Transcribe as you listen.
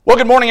Well,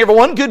 good morning,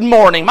 everyone. Good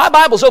morning. My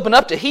Bible's open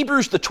up to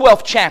Hebrews, the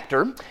 12th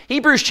chapter.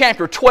 Hebrews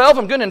chapter 12.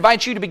 I'm going to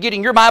invite you to be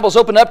getting your Bibles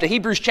open up to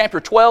Hebrews chapter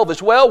 12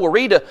 as well. We'll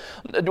read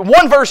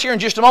one verse here in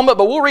just a moment,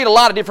 but we'll read a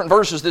lot of different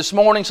verses this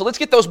morning. So let's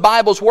get those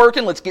Bibles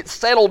working. Let's get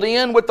settled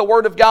in with the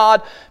Word of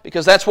God,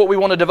 because that's what we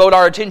want to devote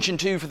our attention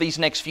to for these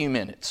next few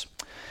minutes.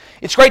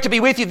 It's great to be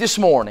with you this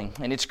morning,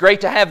 and it's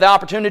great to have the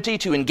opportunity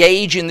to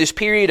engage in this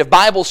period of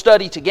Bible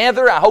study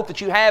together. I hope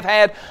that you have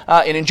had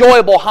an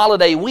enjoyable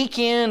holiday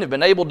weekend, have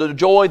been able to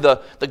enjoy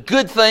the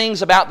good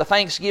things about the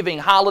Thanksgiving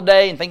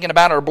holiday and thinking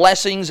about our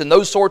blessings and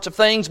those sorts of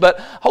things, but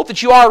hope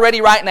that you are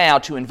ready right now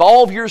to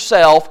involve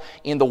yourself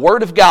in the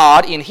Word of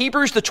God. In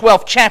Hebrews, the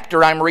 12th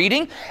chapter I'm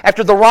reading,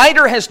 after the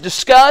writer has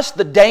discussed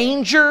the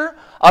danger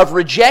of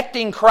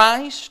rejecting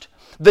Christ,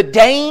 the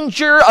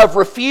danger of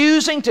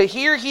refusing to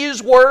hear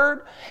His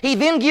Word, he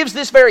then gives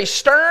this very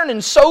stern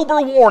and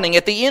sober warning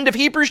at the end of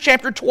Hebrews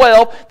chapter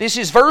 12. This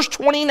is verse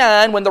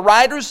 29 when the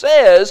writer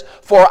says,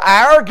 "For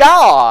our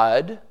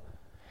God,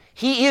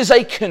 He is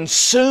a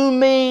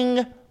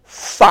consuming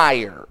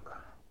fire."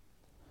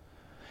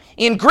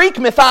 In Greek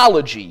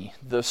mythology,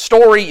 the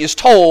story is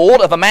told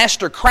of a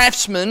master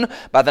craftsman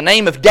by the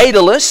name of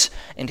Daedalus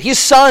and his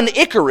son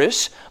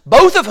Icarus,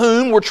 both of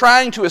whom were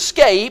trying to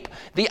escape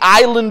the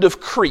island of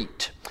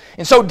Crete.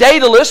 And so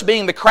Daedalus,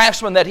 being the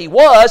craftsman that he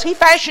was, he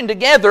fashioned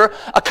together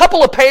a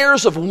couple of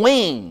pairs of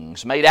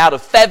wings made out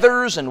of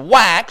feathers and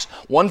wax,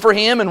 one for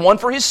him and one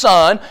for his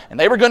son, and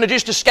they were going to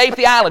just escape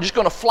the island, just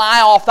going to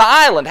fly off the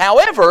island.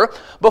 However,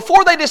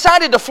 before they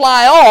decided to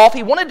fly off,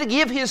 he wanted to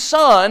give his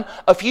son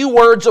a few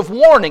words of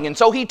warning, and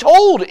so he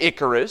told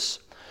Icarus,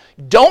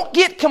 "Don't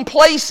get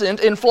complacent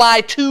and fly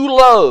too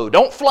low.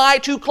 Don't fly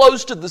too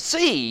close to the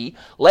sea,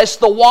 lest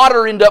the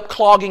water end up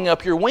clogging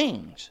up your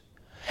wings.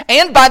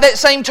 And by that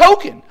same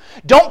token,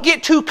 don't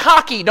get too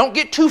cocky, don't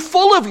get too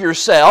full of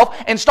yourself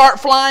and start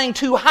flying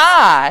too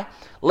high,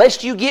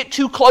 lest you get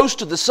too close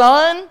to the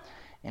sun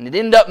and it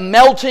end up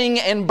melting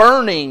and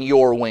burning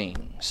your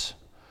wings."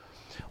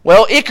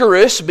 Well,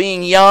 Icarus,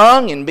 being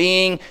young and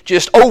being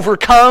just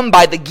overcome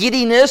by the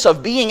giddiness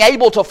of being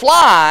able to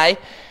fly,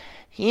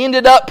 he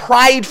ended up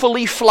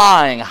pridefully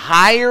flying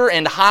higher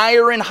and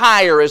higher and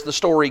higher as the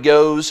story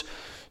goes,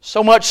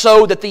 so much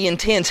so that the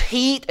intense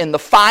heat and the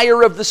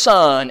fire of the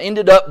sun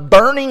ended up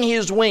burning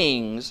his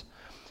wings,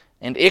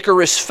 and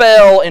Icarus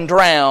fell and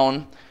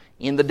drowned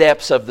in the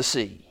depths of the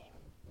sea.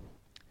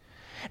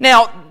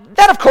 Now,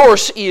 that of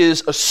course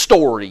is a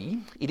story.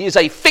 It is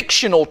a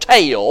fictional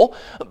tale,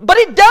 but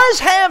it does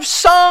have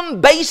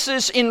some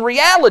basis in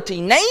reality,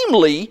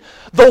 namely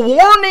the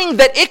warning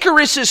that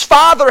Icarus's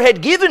father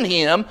had given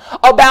him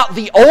about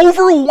the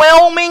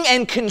overwhelming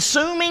and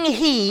consuming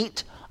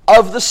heat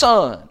of the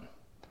sun.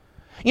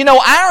 You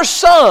know, our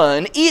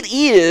sun, it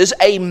is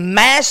a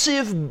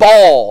massive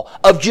ball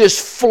of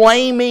just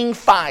flaming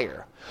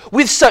fire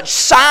with such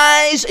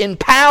size and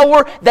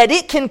power that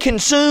it can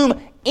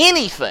consume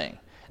anything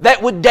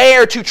that would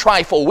dare to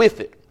trifle with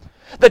it.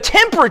 The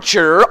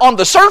temperature on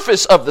the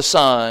surface of the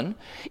sun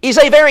is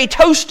a very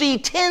toasty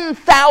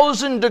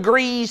 10,000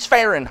 degrees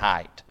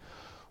Fahrenheit,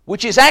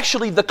 which is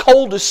actually the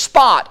coldest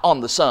spot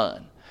on the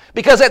sun.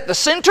 Because at the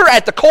center,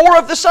 at the core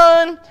of the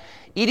sun,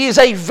 it is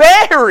a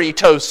very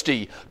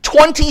toasty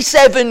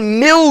 27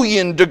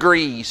 million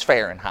degrees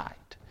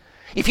Fahrenheit.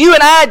 If you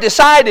and I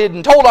decided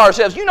and told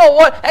ourselves, you know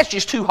what, that's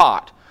just too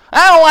hot.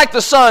 I don't like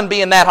the sun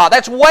being that hot.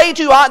 That's way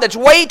too hot. That's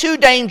way too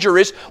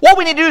dangerous. What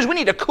we need to do is we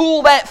need to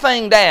cool that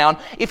thing down.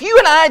 If you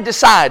and I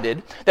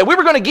decided that we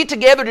were going to get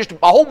together just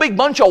a whole big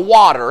bunch of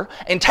water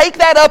and take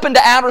that up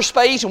into outer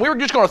space and we were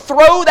just going to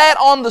throw that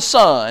on the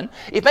sun,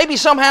 if maybe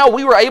somehow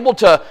we were able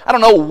to,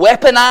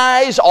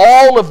 weaponize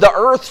all of the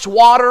earth's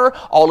water,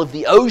 all of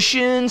the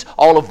oceans,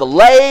 all of the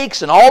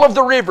lakes, and all of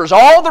the rivers,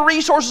 all the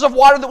resources of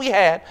water that we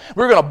had,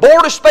 we were going to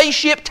board a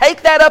spaceship,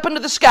 take that up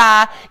into the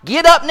sky,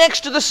 get up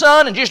next to the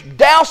sun, and just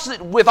douse it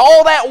with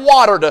all that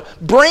water to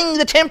bring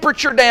the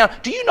temperature down.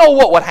 Do you know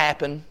what would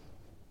happen?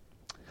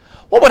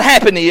 What would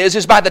happen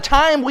is by the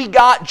time we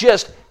got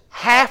just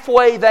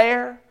halfway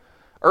there,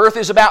 Earth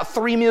is about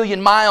 3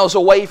 million miles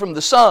away from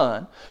the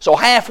sun, so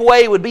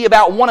halfway would be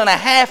about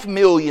 1.5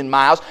 million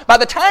miles. By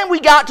the time we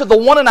got to the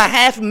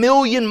 1.5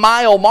 million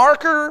mile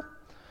marker,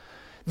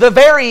 the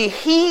very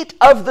heat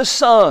of the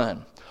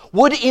sun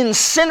would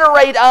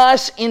incinerate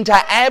us into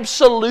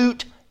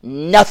absolute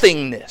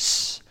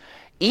nothingness,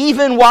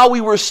 even while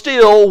we were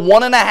still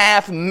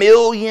 1.5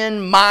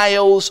 million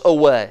miles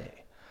away.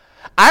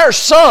 Our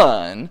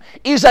sun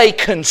is a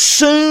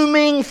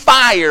consuming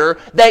fire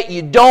that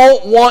you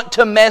don't want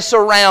to mess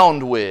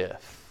around with.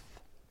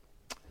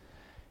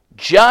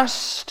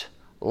 Just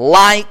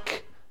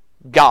like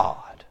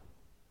God.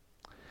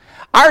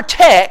 Our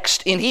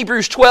text in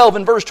Hebrews 12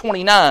 and verse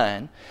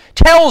 29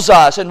 tells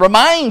us and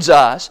reminds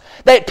us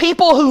that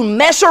people who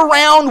mess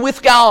around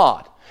with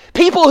God,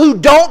 people who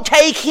don't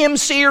take Him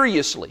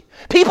seriously,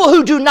 people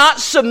who do not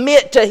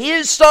submit to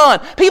His Son,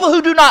 people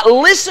who do not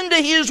listen to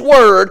His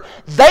Word,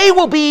 they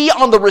will be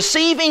on the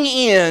receiving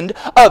end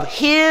of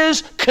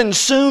His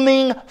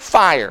consuming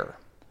fire.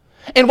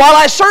 And while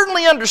I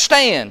certainly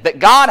understand that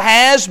God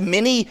has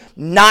many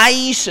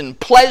nice and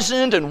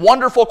pleasant and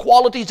wonderful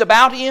qualities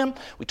about Him,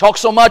 we talk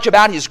so much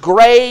about His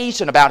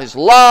grace and about His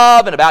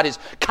love and about His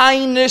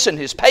kindness and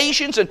His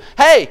patience. And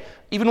hey,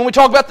 even when we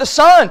talk about the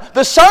sun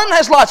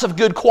has lots of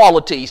good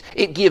qualities.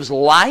 It gives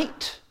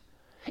light.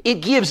 It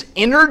gives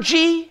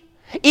energy.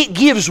 It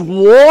gives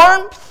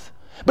warmth.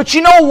 But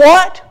you know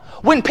what?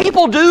 When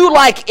people do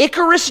like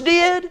Icarus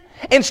did,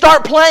 and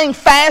start playing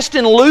fast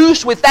and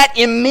loose with that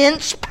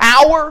immense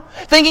power,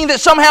 thinking that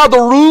somehow the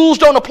rules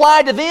don't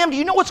apply to them, do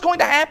you know what's going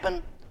to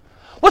happen?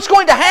 What's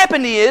going to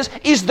happen is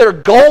they're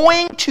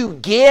going to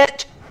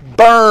get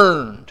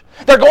burned.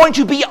 They're going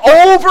to be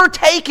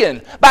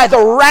overtaken by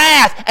the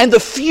wrath and the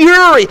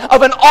fury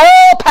of an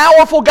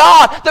all-powerful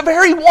God, the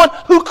very one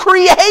who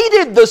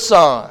created the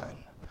sun.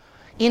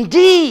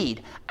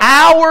 Indeed,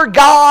 our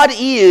God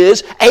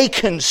is a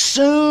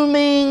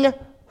consuming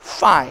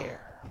fire.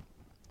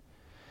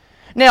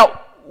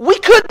 Now, we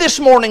could this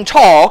morning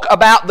talk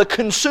about the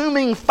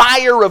consuming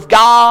fire of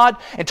God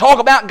and talk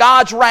about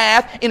God's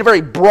wrath in a very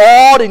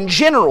broad and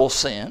general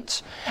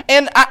sense.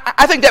 And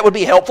I think that would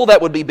be helpful,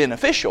 that would be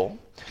beneficial.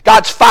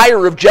 God's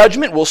fire of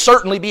judgment will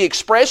certainly be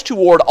expressed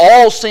toward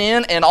all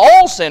sin and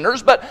all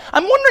sinners, but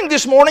I'm wondering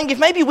this morning if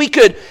maybe we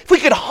could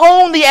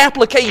hone the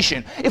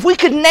application, if we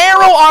could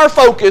narrow our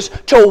focus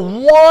to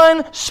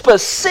one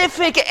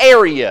specific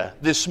area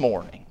this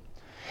morning.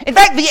 In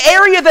fact, the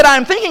area that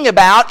I'm thinking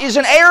about is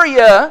an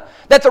area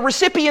that the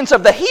recipients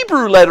of the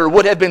Hebrew letter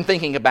would have been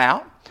thinking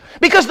about,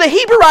 because the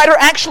Hebrew writer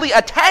actually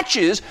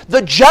attaches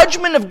the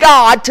judgment of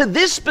God to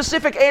this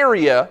specific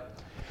area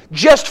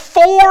just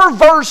 4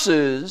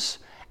 verses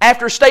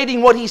after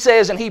stating what he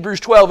says in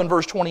Hebrews 12 and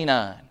verse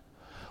 29.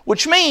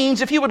 Which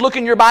means, if you would look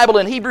in your Bible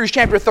in Hebrews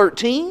chapter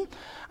 13,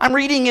 I'm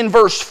reading in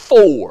verse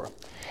 4.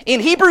 In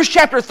Hebrews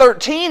chapter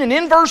 13 and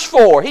in verse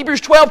 4,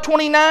 Hebrews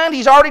 12:29,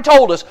 he's already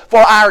told us, for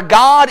our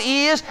God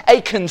is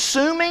a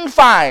consuming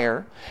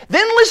fire.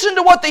 Then listen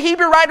to what the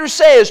Hebrew writer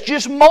says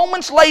just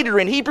moments later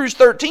in Hebrews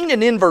 13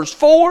 and in verse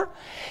 4.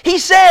 He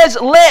says,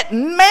 let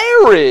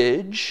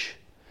marriage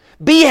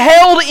be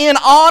held in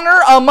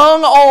honor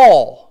among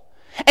all,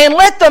 and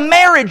let the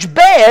marriage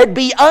bed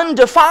be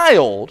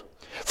undefiled,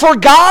 for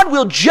God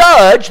will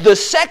judge the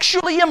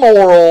sexually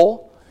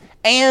immoral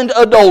and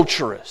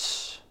adulterous.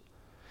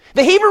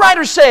 The Hebrew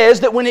writer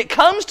says that when it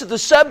comes to the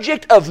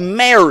subject of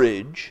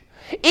marriage,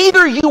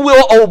 either you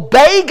will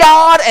obey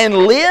God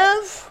and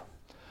live,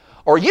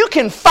 or you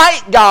can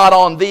fight God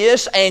on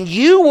this and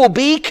you will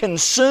be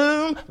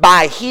consumed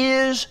by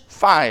His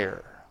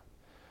fire.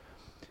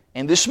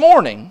 And this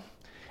morning,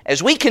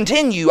 as we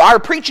continue our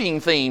preaching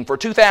theme for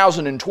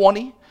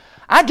 2020,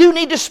 I do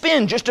need to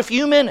spend just a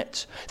few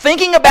minutes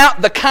thinking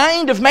about the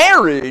kind of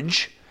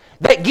marriage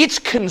that gets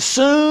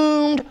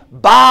consumed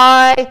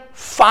by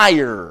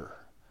fire.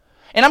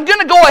 And I'm going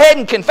to go ahead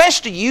and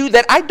confess to you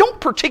that I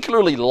don't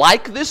particularly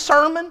like this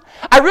sermon.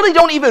 I really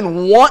don't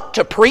even want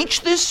to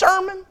preach this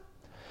sermon.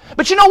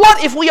 But you know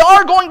what? If we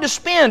are going to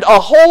spend a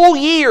whole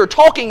year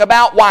talking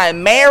about why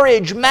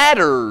marriage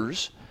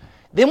matters,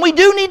 then we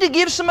do need to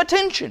give some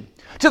attention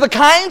to the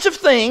kinds of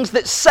things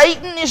that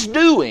Satan is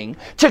doing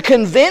to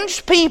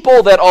convince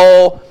people that,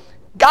 oh,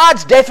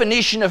 God's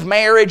definition of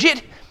marriage,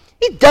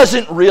 it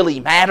doesn't really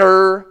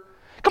matter.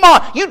 Come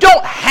on, you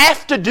don't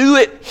have to do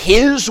it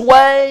His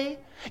way.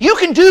 You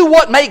can do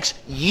what makes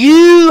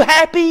you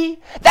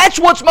happy. That's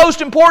what's most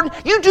important.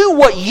 You do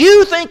what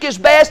you think is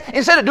best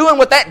instead of doing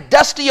what that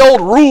dusty old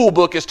rule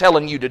book is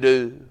telling you to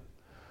do.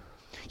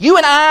 You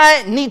and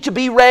I need to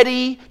be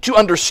ready to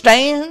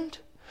understand.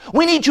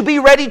 We need to be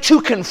ready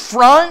to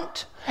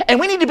confront. And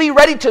we need to be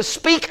ready to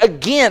speak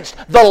against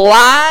the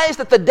lies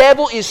that the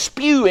devil is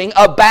spewing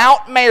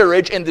about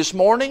marriage. And this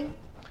morning,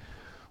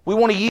 we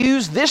want to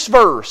use this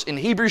verse in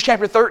Hebrews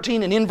chapter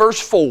 13 and in verse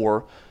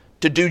 4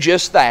 to do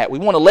just that. We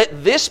want to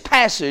let this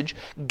passage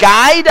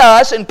guide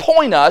us and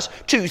point us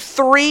to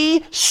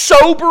 3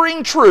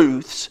 sobering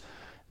truths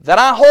that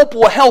I hope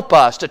will help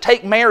us to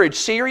take marriage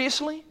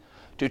seriously,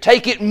 to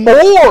take it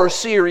more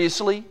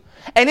seriously,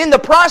 and in the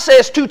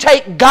process to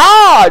take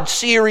God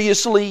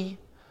seriously,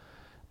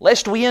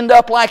 lest we end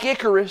up like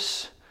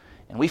Icarus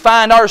and we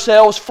find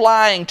ourselves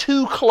flying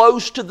too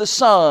close to the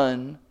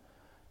sun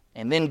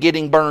and then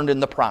getting burned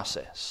in the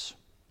process.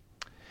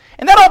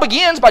 And that all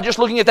begins by just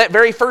looking at that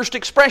very first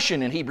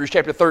expression in Hebrews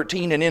chapter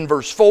 13 and in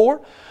verse 4,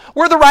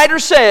 where the writer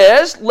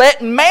says,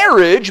 let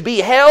marriage be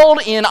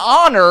held in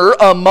honor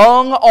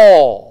among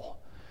all.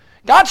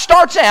 God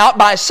starts out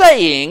by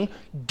saying,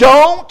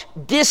 don't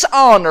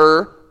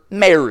dishonor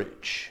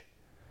marriage.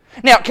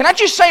 Now, can I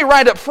just say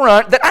right up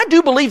front that I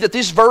do believe that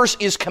this verse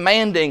is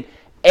commanding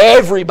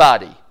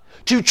everybody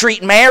to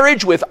treat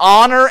marriage with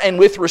honor and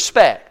with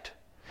respect.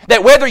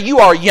 That whether you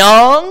are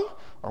young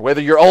or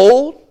whether you're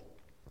old,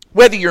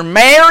 whether you're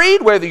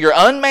married, whether you're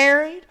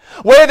unmarried,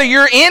 whether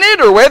you're in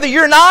it or whether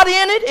you're not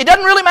in it, it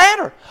doesn't really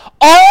matter.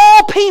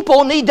 All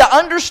people need to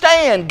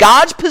understand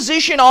God's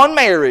position on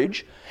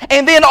marriage,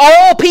 and then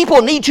all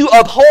people need to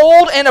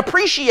uphold and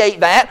appreciate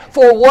that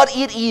for what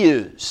it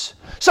is.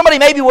 somebody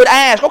maybe would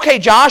ask, okay,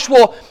 Josh,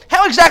 well,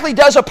 how exactly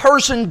does a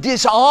person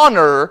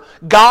dishonor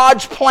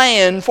God's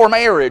plan for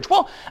marriage?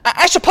 Well,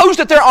 I suppose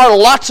that there are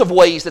lots of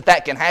ways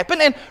that can happen,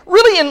 and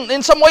really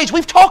in some ways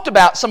we've talked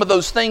about some of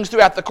those things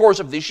throughout the course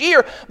of this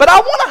year, but I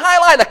want to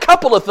highlight a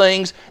couple of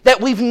things that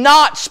we've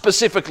not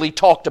specifically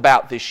talked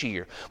about this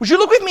year. Would you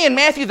look with me in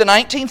Matthew the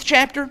 19th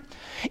chapter?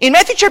 In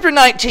Matthew chapter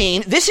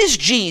 19, this is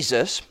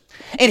Jesus,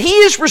 and He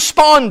is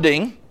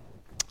responding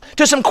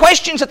to some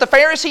questions that the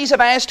Pharisees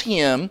have asked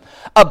Him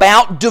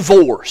about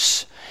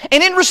divorce.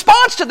 And in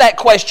response to that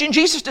question,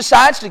 Jesus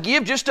decides to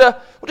give just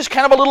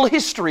kind of a little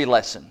history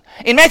lesson.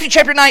 In Matthew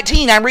chapter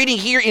 19, I'm reading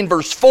here in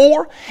verse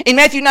 4. In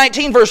Matthew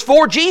 19, verse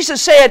 4,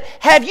 Jesus said,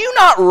 "Have you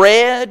not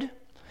read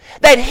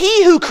that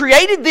He who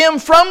created them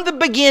from the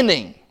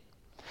beginning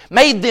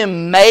made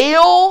them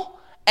male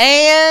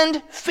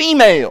and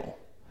female?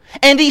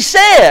 And He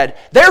said,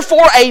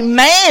 therefore a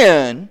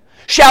man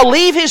shall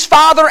leave his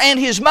father and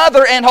his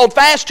mother and hold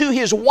fast to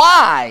his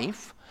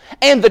wife,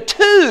 and the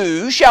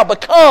two shall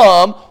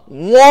become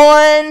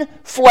one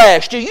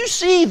flesh." Do you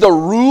see the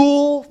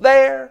rule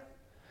there?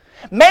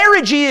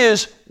 Marriage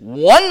is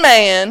one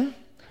man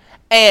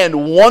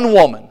and one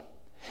woman.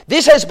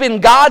 This has been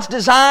God's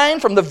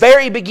design from the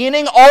very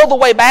beginning all the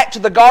way back to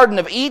the Garden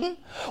of Eden,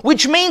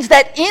 which means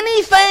that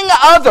anything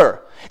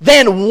other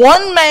than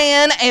one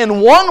man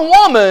and one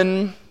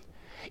woman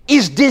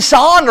is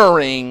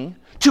dishonoring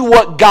to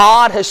what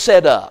God has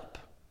set up.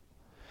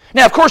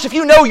 Now, of course, if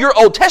you know your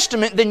Old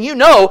Testament, then you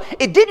know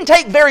it didn't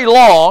take very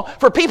long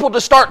for people to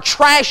start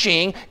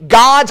trashing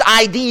God's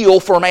ideal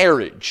for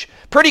marriage.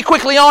 Pretty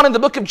quickly on in the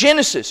book of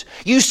Genesis,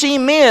 you see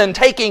men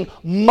taking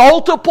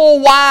multiple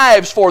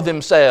wives for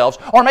themselves,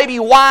 or maybe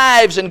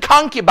wives and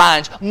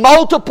concubines,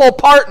 multiple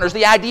partners,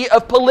 the idea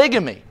of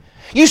polygamy.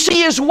 You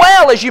see as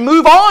well as you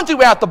move on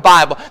throughout the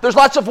Bible, there's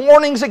lots of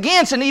warnings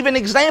against and even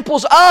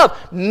examples of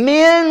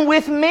men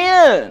with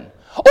men,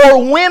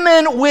 or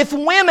women with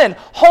women,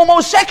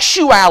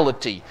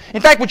 homosexuality.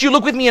 In fact, would you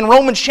look with me in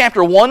Romans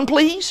chapter 1,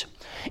 please?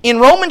 In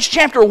Romans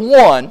chapter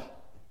 1,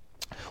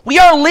 we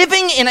are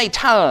living in a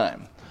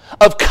time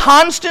of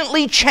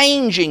constantly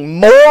changing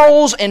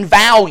morals and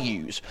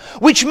values,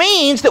 which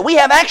means that we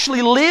have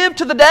actually lived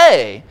to the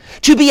day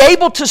to be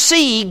able to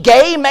see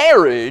gay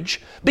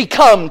marriage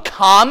become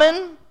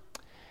common,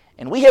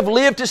 and we have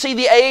lived to see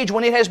the age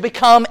when it has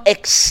become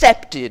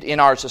accepted in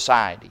our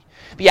society.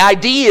 The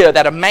idea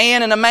that a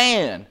man and a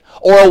man,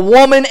 or a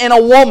woman and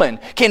a woman,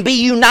 can be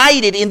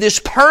united in this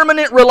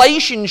permanent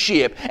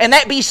relationship, and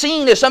that be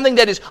seen as something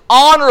that is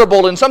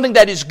honorable and something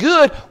that is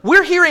good,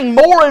 we're hearing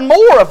more and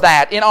more of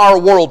that in our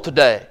world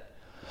today.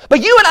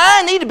 But you and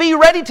I need to be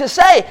ready to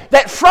say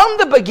that from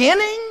the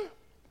beginning,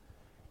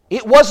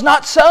 it was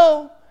not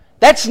so.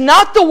 That's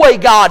not the way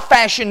God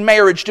fashioned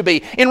marriage to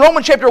be. In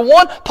Romans chapter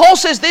 1, Paul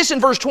says this in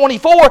verse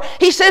 24.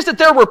 He says that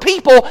there were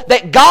people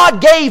that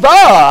God gave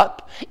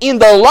up in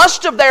the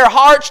lust of their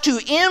hearts to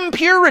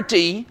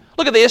impurity,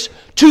 look at this,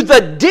 to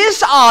the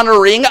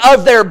dishonoring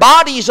of their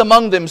bodies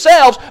among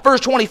themselves,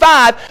 verse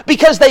 25,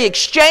 because they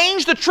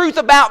exchanged the truth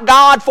about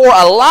God for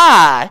a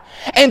lie,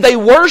 and they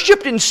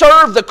worshiped and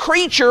served the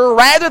creature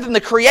rather than the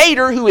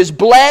Creator who is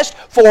blessed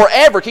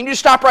forever. Can you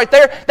just stop right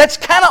there? That's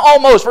kind of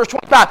almost, verse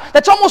 25,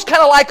 that's almost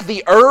kind of like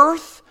the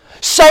earth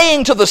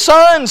saying to the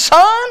sun,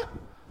 "Son,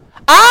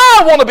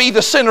 I want to be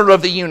the center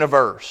of the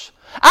universe.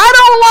 I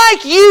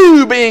don't like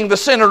you being the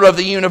center of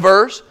the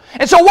universe.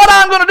 And so what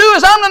I'm going to do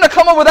is I'm going to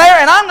come over there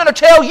and I'm going to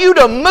tell you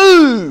to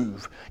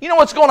move." You know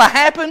what's going to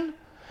happen?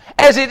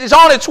 As it is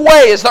on its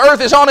way, as the earth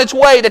is on its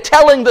way to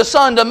telling the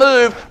sun to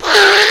move,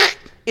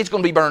 it's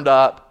going to be burned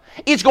up.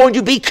 It's going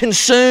to be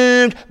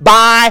consumed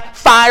by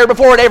fire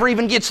before it ever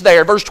even gets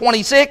there. Verse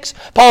 26,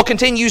 Paul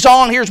continues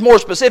on. Here's more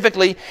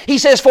specifically. He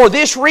says, "For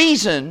this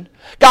reason,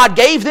 God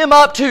gave them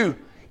up to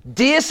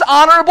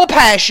dishonorable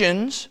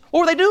passions." What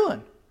were they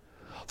doing?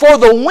 "For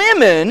the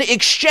women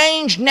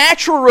exchanged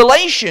natural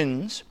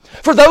relations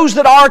for those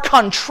that are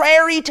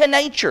contrary to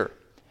nature.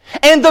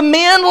 And the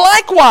men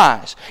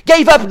likewise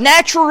gave up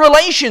natural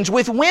relations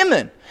with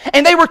women,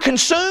 and they were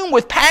consumed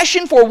with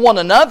passion for one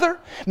another,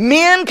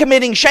 men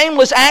committing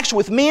shameless acts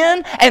with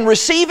men, and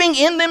receiving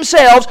in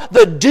themselves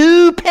the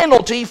due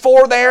penalty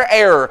for their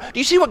error." Do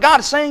you see what God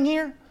is saying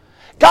here?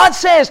 God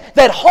says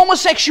that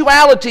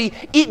homosexuality,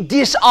 it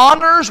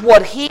dishonors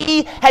what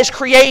He has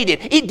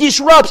created. It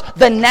disrupts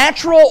the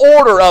natural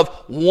order of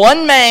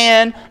one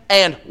man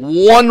and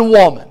one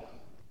woman.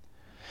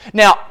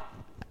 Now,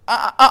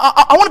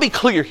 I want to be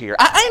clear here.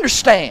 I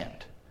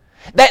understand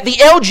that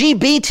the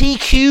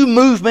LGBTQ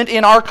movement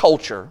in our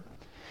culture,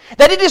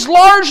 that it is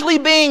largely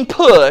being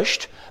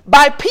pushed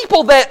by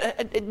people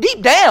that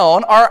deep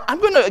down are, I'm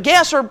going to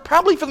guess, are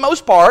probably for the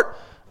most part,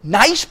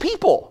 nice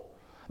people.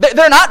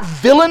 They're not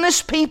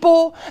villainous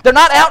people. They're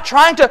not out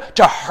trying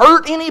to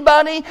hurt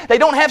anybody. They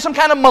don't have some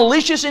kind of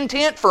malicious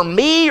intent for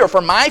me or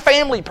for my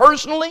family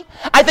personally.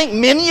 I think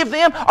many of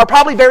them are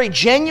probably very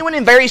genuine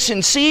and very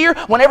sincere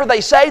whenever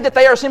they say that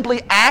they are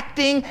simply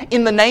acting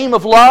in the name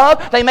of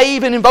love. They may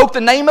even invoke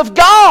the name of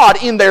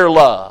God in their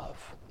love.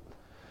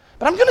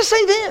 But I'm going to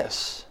say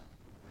this,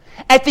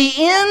 At the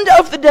end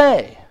of the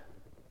day,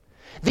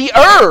 the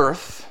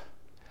earth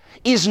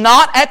is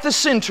not at the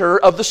center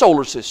of the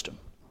solar system.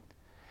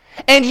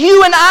 And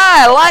you and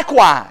I,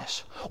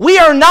 likewise, we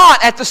are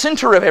not at the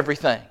center of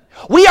everything.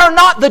 We are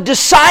not the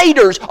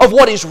deciders of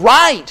what is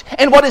right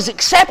and what is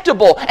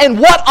acceptable and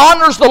what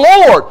honors the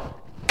Lord.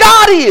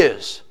 God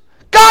is.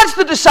 God's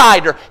the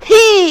decider.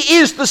 He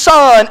is the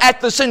sun at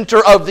the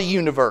center of the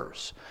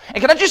universe. And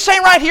can I just say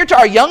right here to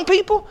our young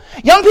people,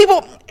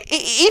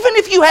 even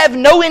if you have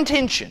no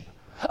intention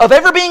of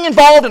ever being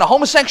involved in a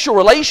homosexual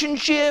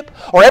relationship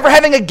or ever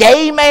having a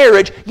gay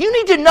marriage, you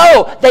need to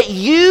know that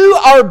you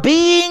are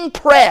being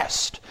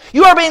pressed.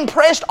 You are being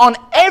pressed on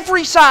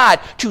every side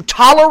to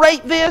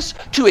tolerate this,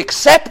 to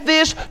accept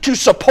this, to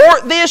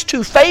support this,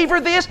 to favor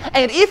this.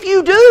 And if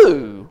you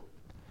do,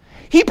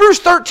 Hebrews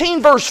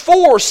 13 verse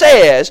 4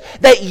 says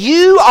that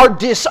you are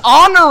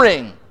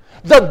dishonoring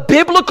the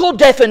biblical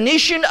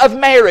definition of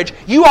marriage.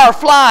 You are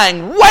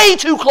flying way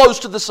too close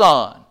to the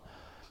sun.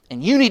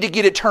 And you need to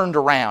get it turned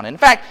around. In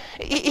fact,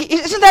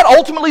 isn't that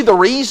ultimately the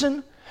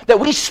reason that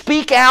we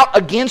speak out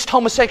against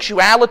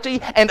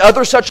homosexuality and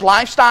other such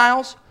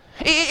lifestyles?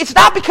 It's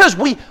not because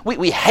we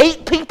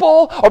hate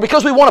people or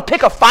because we want to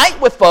pick a fight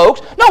with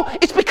folks. No,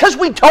 it's because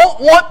we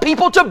don't want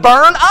people to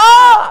burn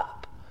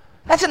up.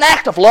 That's an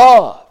act of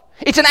love.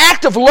 It's an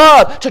act of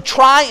love to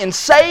try and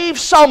save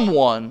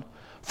someone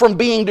from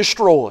being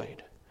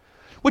destroyed.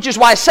 Which is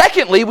why,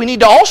 secondly, we need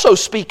to also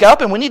speak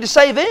up and we need to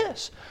say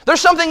this.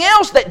 There's something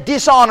else that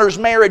dishonors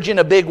marriage in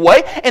a big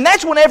way, and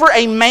that's whenever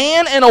a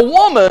man and a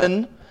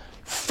woman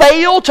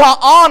fail to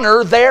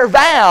honor their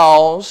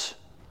vows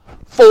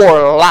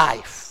for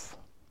life.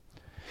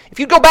 If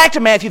you go back to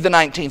Matthew the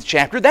 19th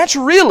chapter, that's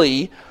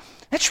really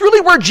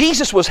where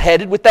Jesus was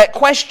headed with that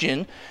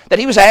question that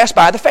he was asked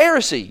by the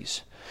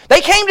Pharisees. They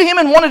came to him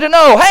and wanted to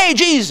know, hey,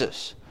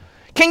 Jesus,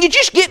 can you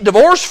just get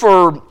divorced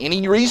for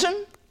any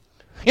reason?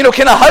 You know,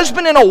 can a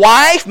husband and a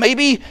wife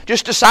maybe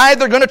just decide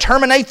they're going to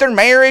terminate their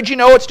marriage? You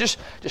know, it's just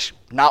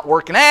not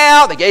working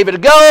out. They gave it a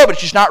go, but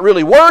it's just not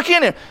really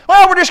working. And,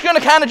 well, we're just going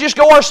to kind of just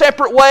go our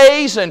separate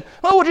ways. And,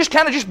 well, we'll just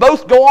kind of just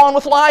both go on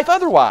with life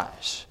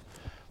otherwise.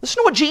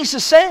 Listen to what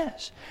Jesus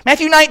says.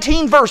 Matthew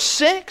 19, verse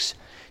 6.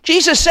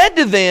 Jesus said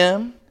to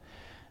them,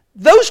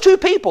 those two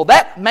people,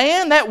 that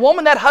man, that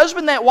woman, that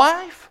husband, that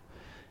wife,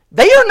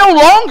 they are no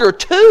longer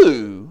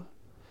two,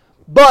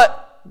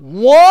 but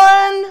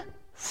one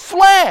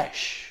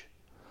flesh.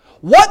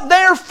 What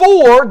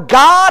therefore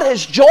God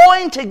has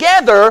joined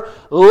together,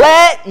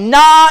 let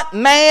not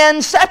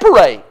man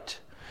separate.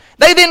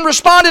 They then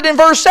responded in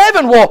verse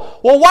 7, well,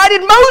 why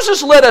did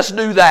Moses let us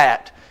do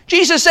that?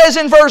 Jesus says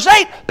in verse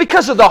 8,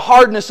 because of the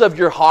hardness of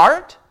your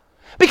heart.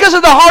 Because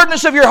of the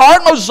hardness of your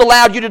heart, Moses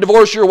allowed you to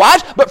divorce your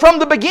wives, but from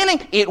the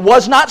beginning it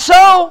was not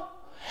so.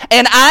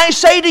 And I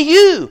say to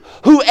you,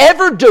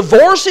 whoever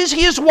divorces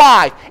his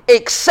wife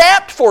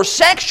except for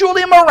sexual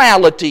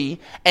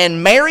immorality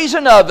and marries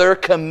another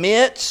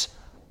commits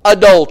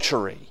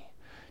adultery.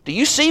 Do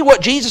you see what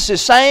Jesus is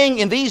saying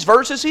in these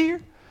verses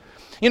here?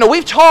 You know,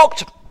 we've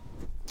talked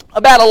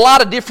about a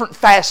lot of different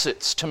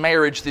facets to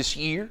marriage this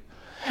year.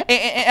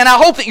 And I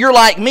hope that you're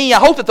like me. I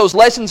hope that those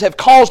lessons have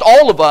caused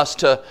all of us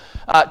to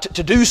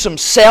do some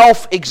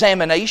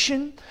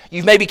self-examination.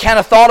 You've maybe kind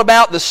of thought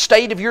about the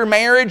state of your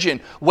marriage and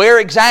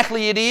where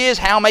exactly it is,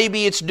 how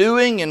maybe it's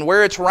doing and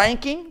where it's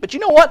ranking. But you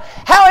know what?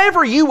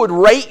 However you would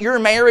rate your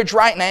marriage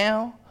right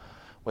now,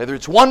 whether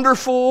it's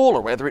wonderful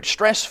or whether it's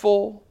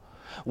stressful,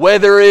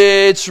 whether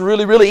it's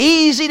really, really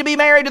easy to be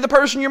married to the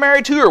person you're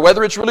married to or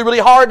whether it's really, really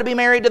hard to be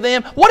married to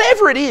them,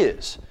 whatever it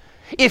is,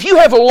 if you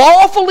have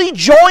lawfully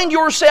joined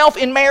yourself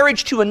in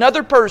marriage to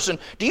another person,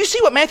 do you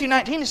see what Matthew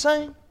 19 is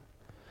saying?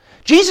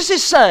 Jesus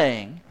is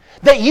saying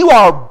that you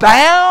are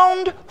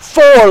bound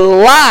for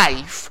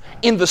life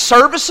in the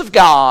service of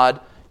God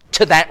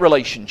to that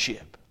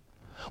relationship.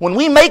 When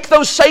we make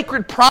those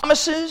sacred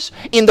promises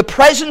in the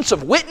presence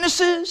of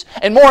witnesses,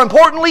 and more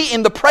importantly,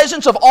 in the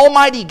presence of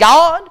Almighty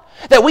God,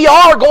 that we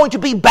are going to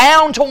be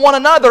bound to one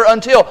another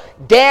until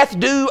death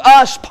do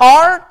us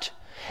part,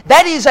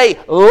 that is a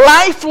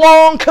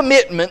lifelong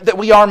commitment that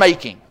we are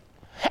making.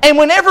 And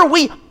whenever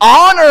we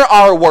honor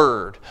our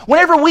word,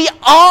 whenever we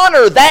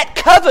honor that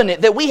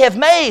covenant that we have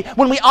made,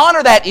 when we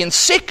honor that in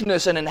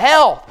sickness and in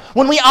health,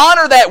 when we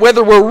honor that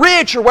whether we're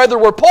rich or whether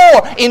we're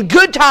poor, in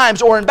good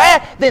times or in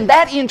bad, then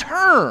that in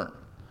turn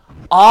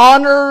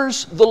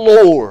honors the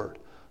Lord,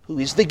 who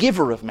is the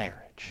giver of marriage.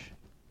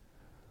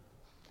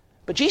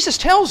 But Jesus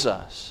tells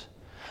us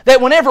that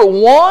whenever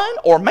one,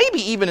 or maybe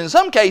even in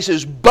some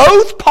cases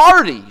both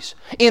parties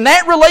in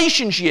that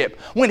relationship,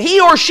 when he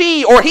or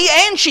he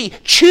and she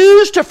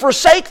choose to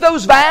forsake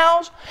those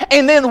vows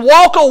and then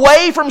walk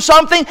away from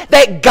something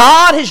that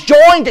God has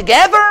joined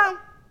together,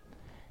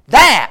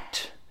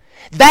 that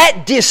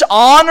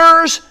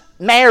dishonors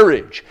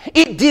marriage.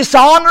 It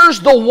dishonors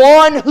the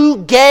one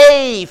who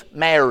gave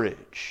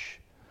marriage.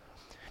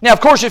 Now, of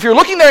course, if you're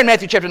looking there in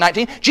Matthew chapter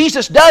 19,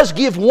 Jesus does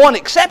give one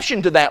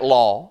exception to that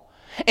law.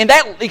 And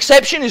that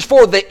exception is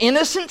for the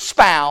innocent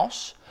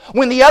spouse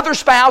when the other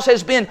spouse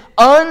has been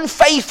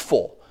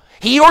unfaithful.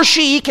 He or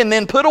she can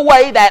then put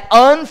away that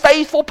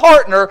unfaithful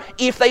partner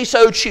if they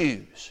so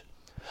choose.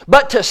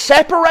 But to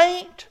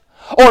separate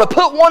or to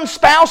put one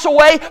spouse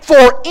away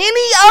for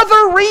any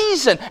other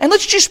reason, and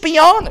let's just be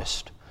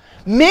honest,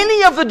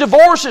 many of the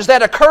divorces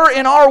that occur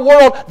in our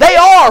world, they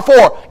are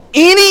for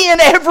any and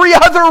every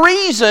other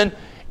reason.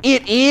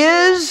 It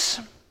is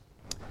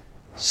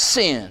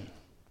sin.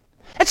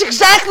 That's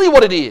exactly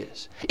what it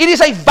is. It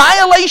is a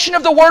violation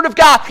of the Word of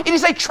God. It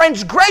is a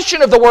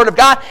transgression of the Word of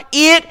God.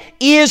 It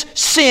is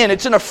sin.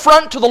 It's an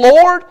affront to the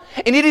Lord,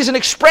 and it is an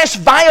express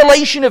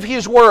violation of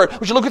His Word.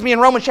 Would you look with me in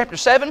Romans chapter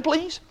 7,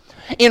 please?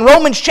 In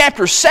Romans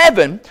chapter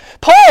 7,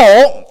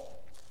 Paul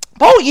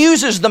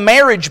uses the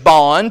marriage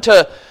bond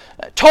to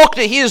talk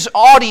to his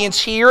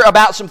audience here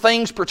about some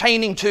things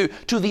pertaining to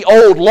the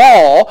old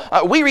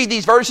law. We read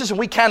these verses and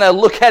we kind of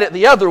look at it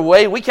the other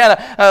way. We kind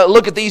of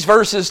look at these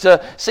verses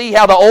to see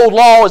how the old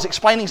law is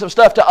explaining some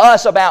stuff to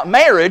us about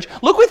marriage.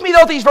 Look with me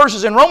though at these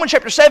verses. In Romans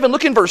chapter 7,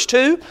 look in verse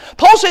 2.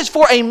 Paul says,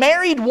 "For a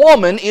married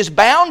woman is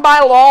bound by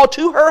law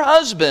to her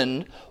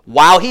husband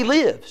while he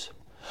lives.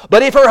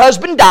 But if her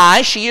husband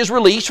dies, she is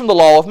released from the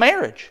law of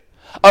marriage.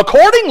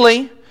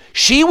 Accordingly,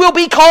 she will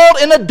be called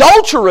an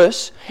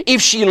adulteress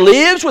if she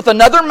lives with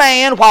another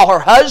man while her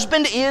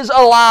husband is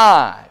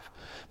alive.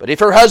 But if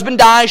her husband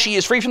dies, she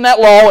is free from that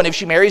law, and if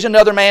she marries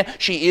another man,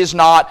 she is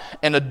not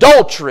an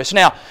adulteress."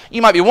 Now,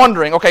 you might be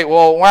wondering, okay,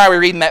 well, why are we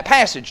reading that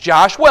passage,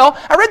 Josh? Well,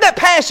 I read that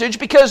passage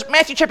because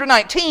Matthew chapter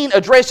 19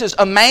 addresses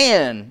a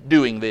man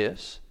doing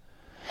this,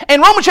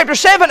 and Romans chapter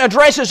 7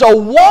 addresses a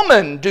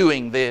woman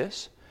doing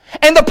this.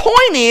 And the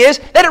point is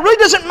that it really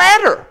doesn't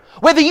matter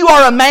whether you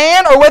are a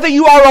man or whether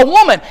you are a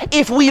woman.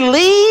 If we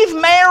leave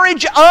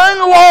marriage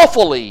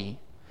unlawfully,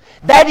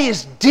 that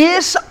is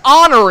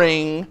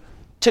dishonoring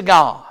to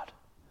God.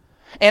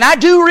 And I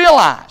do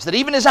realize that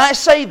even as I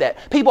say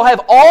that, people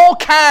have all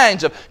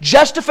kinds of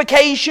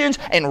justifications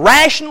and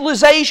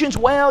rationalizations.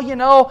 Well,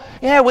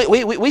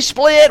 we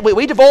split,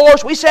 we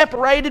divorced, we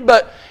separated,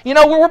 but,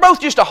 we're both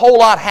just a whole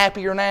lot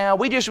happier now.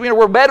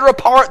 We're better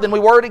apart than we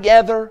were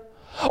together.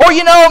 Or,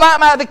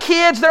 the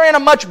kids, they're in a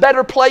much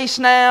better place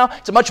now.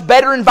 It's a much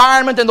better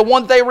environment than the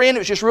one that they were in. It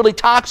was just really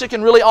toxic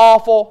and really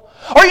awful.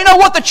 Or,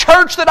 the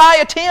church that I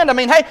attend,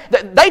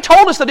 they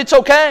told us that it's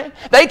okay.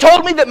 They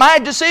told me that my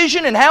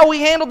decision and how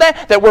we handled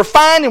that we're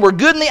fine and we're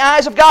good in the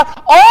eyes of God.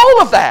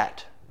 All of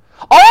that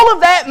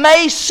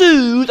may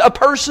soothe a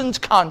person's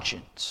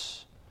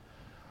conscience.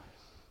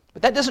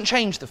 But that doesn't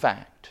change the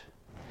fact.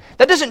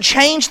 That doesn't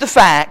change the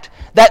fact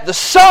that the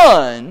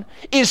sun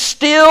is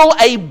still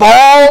a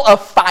ball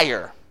of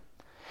fire.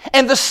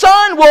 And the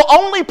sun will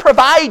only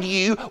provide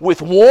you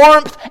with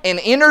warmth and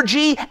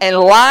energy and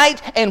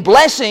light and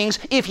blessings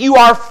if you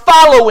are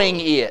following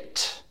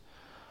it.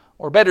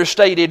 Or better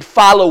stated,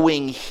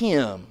 following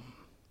Him.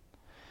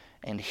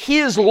 And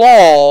His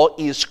law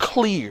is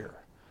clear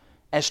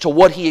as to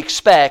what He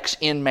expects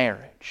in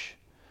marriage.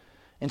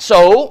 And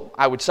so,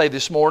 I would say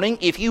this morning,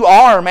 if you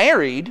are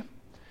married,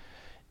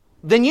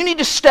 then you need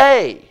to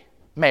stay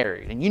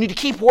married, and you need to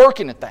keep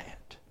working at that.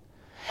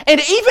 And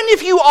even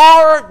if you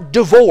are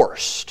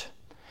divorced,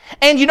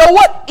 and you know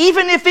what?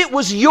 Even if it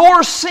was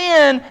your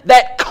sin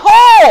that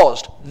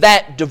caused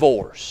that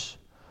divorce,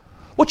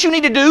 what you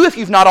need to do, if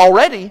you've not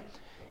already,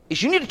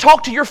 is you need to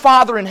talk to your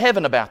Father in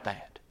heaven about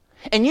that.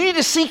 And you need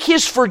to seek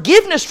His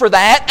forgiveness for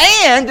that,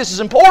 and, this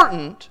is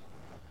important,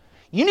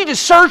 you need to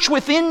search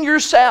within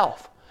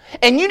yourself.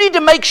 And you need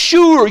to make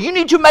sure, you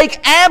need to make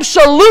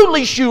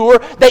absolutely sure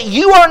that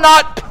you are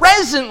not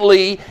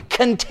presently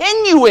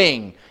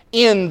continuing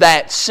in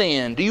that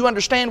sin. Do you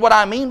understand what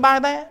I mean by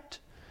that?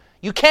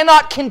 You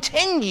cannot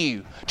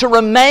continue to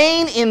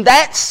remain in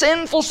that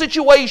sinful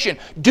situation,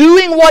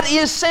 doing what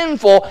is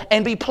sinful,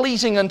 and be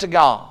pleasing unto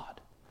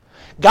God.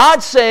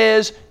 God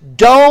says,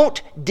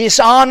 don't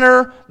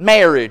dishonor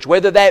marriage,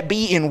 whether that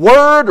be in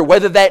word or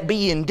whether that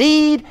be in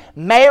deed.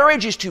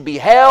 Marriage is to be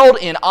held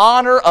in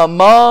honor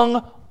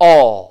among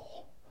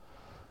all.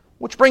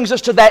 Which brings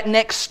us to that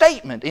next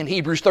statement in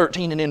Hebrews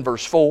 13 and in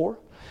verse 4,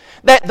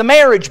 that the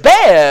marriage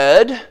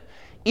bed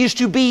is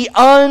to be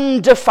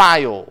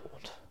undefiled.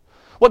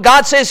 What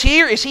God says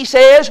here is He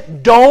says,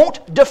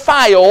 don't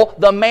defile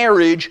the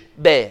marriage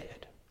bed.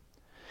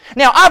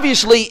 Now,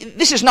 obviously,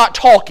 this is not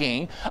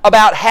talking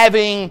about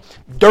having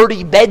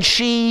dirty bed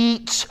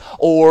sheets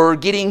or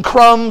getting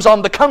crumbs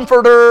on the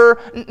comforter.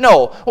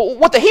 No,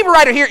 what the Hebrew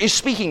writer here is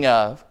speaking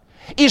of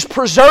is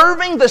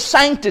preserving the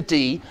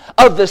sanctity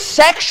of the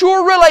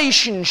sexual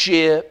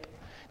relationship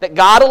that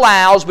God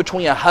allows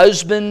between a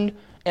husband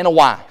and a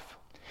wife.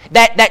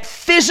 That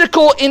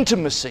physical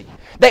intimacy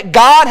that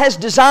God has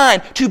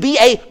designed to be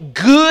a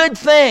good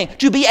thing,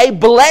 to be a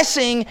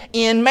blessing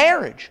in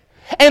marriage.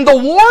 And the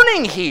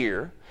warning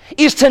here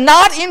is to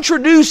not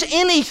introduce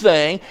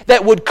anything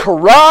that would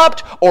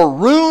corrupt or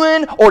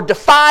ruin or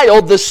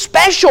defile the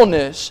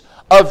specialness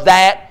of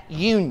that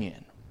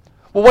union.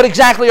 Well, what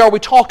exactly are we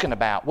talking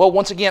about? Well,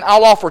 once again,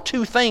 I'll offer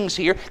two things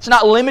here. It's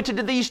not limited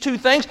to these two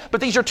things, but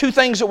these are two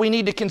things that we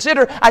need to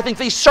consider. I think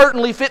these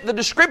certainly fit the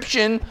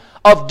description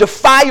of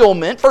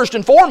defilement, first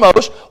and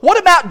foremost. What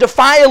about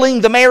defiling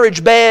the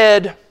marriage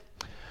bed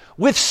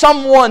with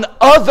someone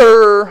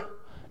other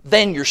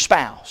than your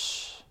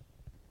spouse?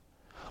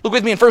 Look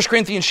with me in 1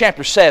 Corinthians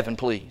chapter 7,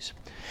 please.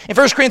 In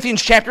 1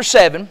 Corinthians chapter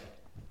 7,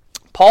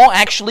 Paul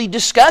actually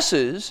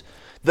discusses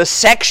the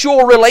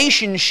sexual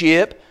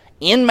relationship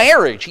in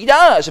marriage. He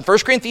does. In 1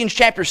 Corinthians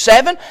chapter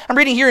 7, I'm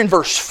reading here in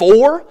verse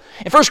 4.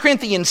 In 1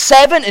 Corinthians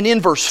 7 and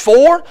in verse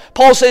 4,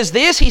 Paul says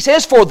this. He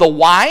says, "For the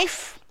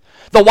wife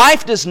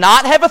does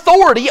not have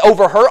authority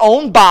over her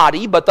own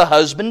body, but the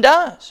husband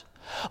does.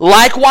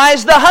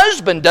 Likewise, the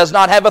husband does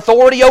not have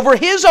authority over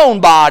his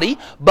own body,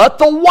 but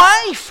the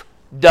wife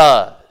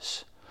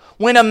does."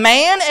 When a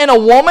man and a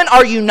woman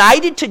are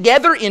united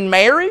together in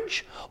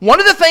marriage, one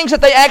of the things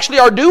that they actually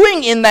are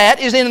doing in that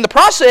is in the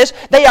process,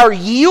 they are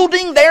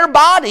yielding their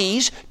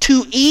bodies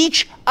to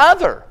each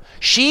other.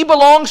 She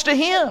belongs to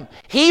him.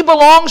 He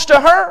belongs to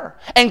her.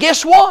 And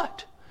guess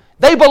what?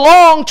 They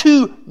belong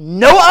to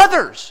no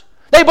others.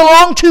 They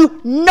belong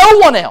to no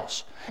one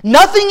else.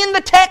 Nothing in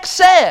the text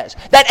says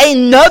that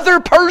another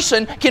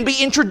person can be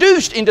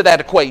introduced into that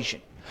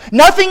equation.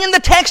 Nothing in the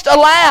text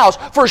allows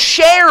for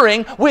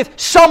sharing with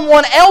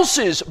someone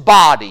else's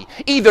body,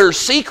 either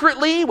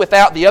secretly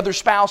without the other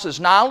spouse's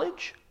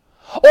knowledge,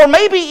 or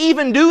maybe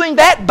even doing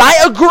that by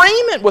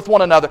agreement with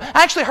one another.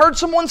 I actually heard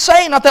someone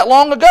say not that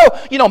long ago,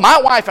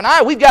 my wife and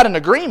I, we've got an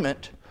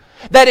agreement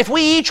that if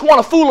we each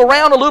want to fool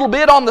around a little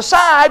bit on the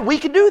side, we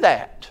could do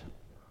that.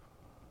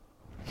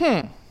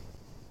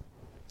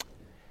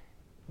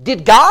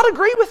 Did God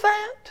agree with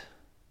that?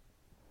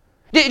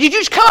 Did you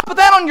just come up with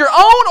that on your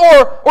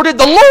own, or did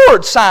the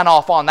Lord sign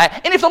off on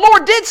that? And if the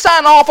Lord did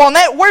sign off on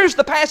that, where's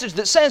the passage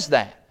that says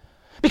that?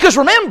 Because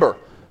remember,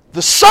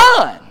 the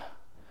Son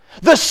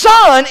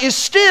is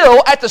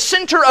still at the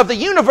center of the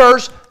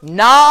universe,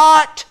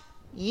 not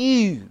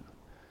you.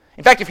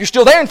 In fact, if you're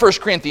still there in 1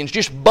 Corinthians,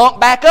 just bump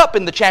back up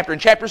in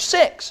chapter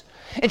 6.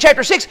 In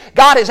chapter 6,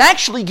 God has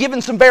actually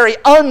given some very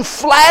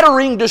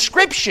unflattering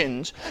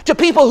descriptions to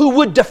people who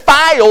would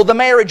defile the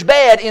marriage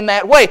bed in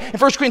that way. In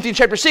 1 Corinthians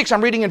chapter 6,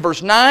 I'm reading in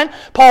verse 9,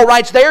 Paul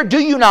writes there, "Do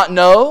you not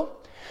know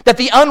that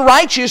the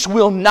unrighteous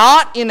will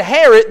not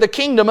inherit the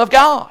kingdom of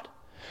God?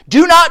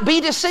 Do not be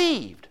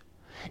deceived.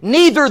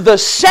 Neither the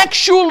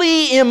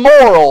sexually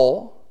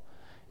immoral,"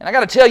 and I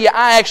got to tell you,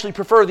 I actually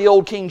prefer the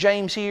old King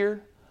James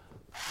here,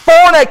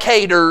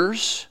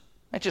 "fornicators,"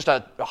 that's just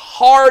a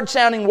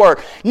hard-sounding word.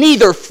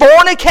 "Neither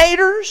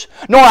fornicators,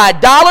 nor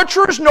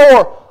idolaters,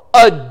 nor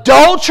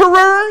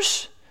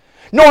adulterers,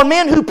 nor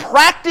men who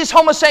practice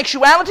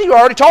homosexuality," we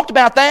already talked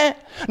about that,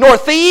 "nor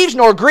thieves,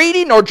 nor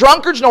greedy, nor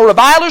drunkards, nor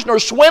revilers, nor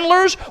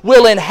swindlers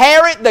will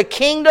inherit the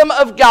kingdom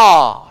of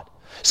God."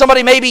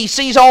 Somebody maybe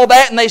sees all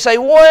that and they say,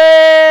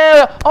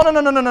 "Well, oh,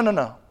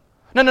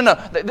 no.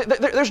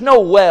 There's no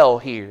well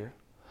here."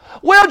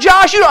 "Well,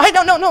 Josh,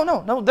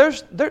 no,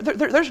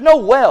 there's no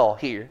well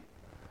here."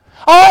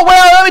 "Oh,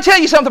 well, let me tell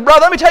you something,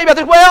 brother. Let me tell you about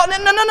this." "Well,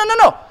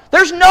 no.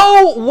 There's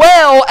no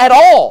well at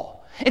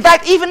all. In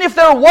fact, even if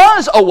there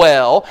was a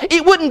well,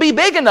 it wouldn't be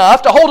big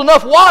enough to hold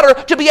enough water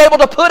to be able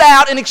to put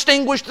out and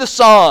extinguish the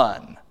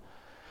sun."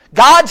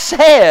 God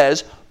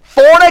says,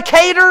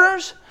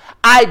 fornicators,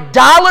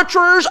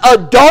 idolaters,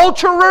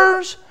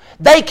 adulterers,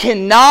 they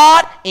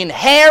cannot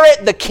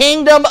inherit the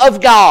kingdom of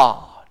God.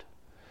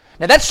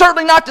 Now, that's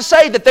certainly not to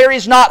say that there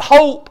is not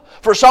hope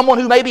for someone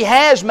who maybe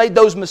has made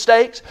those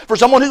mistakes, for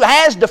someone who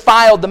has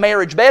defiled the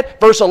marriage bed.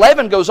 Verse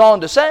 11 goes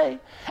on to say,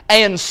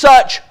 "And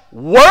such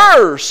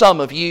were some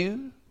of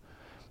you."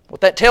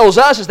 What that tells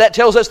us is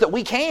that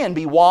we can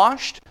be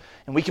washed,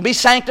 and we can be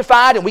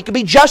sanctified, and we can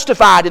be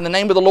justified in the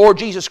name of the Lord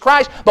Jesus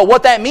Christ. But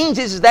what that means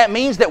is that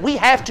we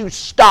have to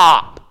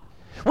stop.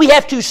 We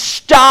have to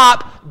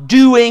stop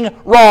doing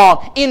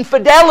wrong.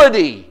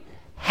 Infidelity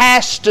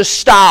has to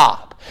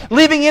stop.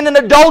 Living in an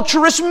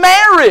adulterous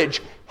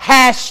marriage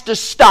has to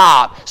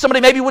stop. Somebody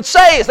maybe would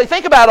say as they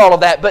think about all of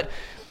that, but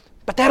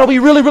that'll be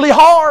really, really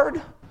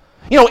hard.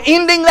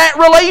 Ending that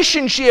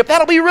relationship,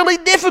 that'll be really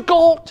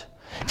difficult.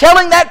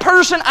 Telling that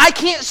person, "I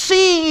can't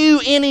see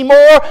you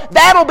anymore,"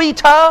 that'll be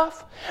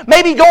tough.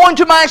 Maybe going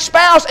to my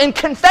spouse and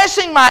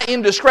confessing my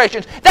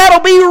indiscretions,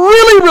 that'll be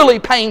really, really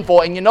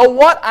painful. And you know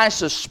what? I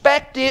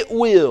suspect it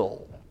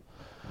will.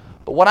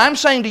 But what I'm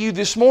saying to you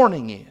this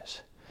morning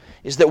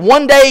is that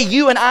one day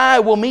you and I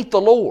will meet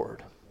the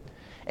Lord.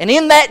 And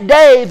in that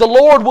day, the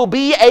Lord will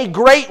be a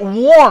great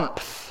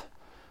warmth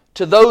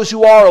to those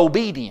who are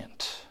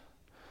obedient.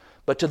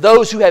 But to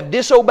those who have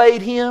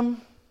disobeyed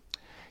Him,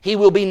 He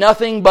will be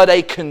nothing but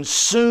a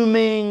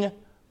consuming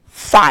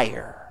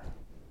fire.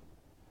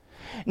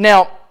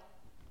 Now,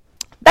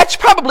 that's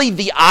probably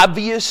the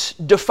obvious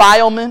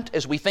defilement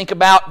as we think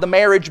about the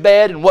marriage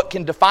bed and what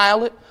can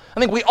defile it. I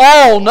think we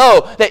all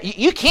know that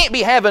you can't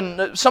be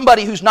having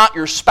somebody who's not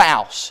your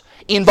spouse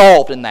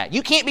involved in that.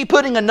 You can't be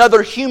putting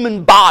another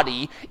human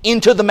body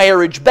into the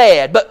marriage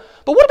bed. But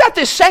what about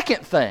this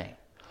second thing?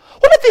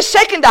 What about this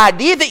second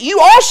idea that you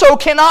also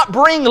cannot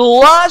bring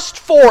lust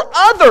for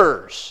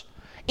others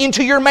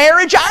into your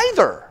marriage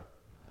either?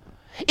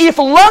 If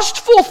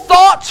lustful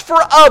thoughts for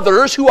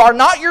others who are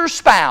not your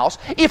spouse,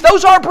 if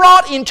those are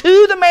brought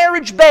into the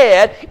marriage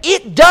bed,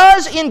 it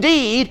does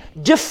indeed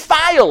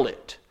defile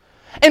it.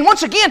 And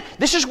once again,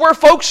 this is where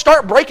folks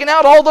start breaking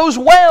out all those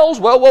wells.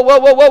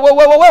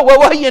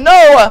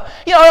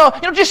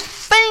 Just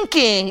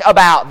thinking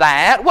about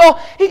that,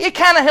 it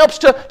kind of helps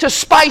to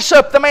spice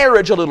up the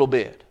marriage a little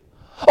bit.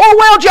 Oh,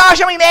 well, Josh,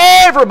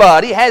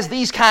 everybody has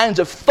these kinds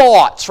of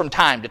thoughts from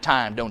time to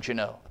time, don't you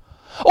know?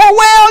 Or,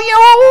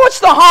 what's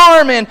the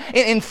harm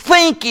in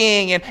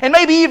thinking and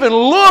maybe even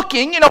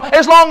looking,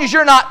 as long as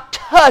you're not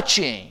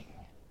touching?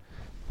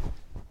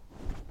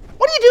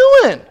 What are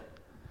you doing?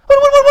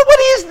 What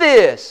is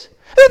this?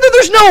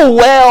 There's no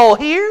well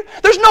here.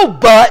 There's no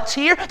buts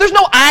here. There's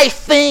no I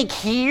think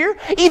here.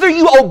 Either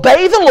you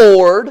obey the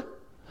Lord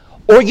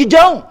or you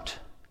don't.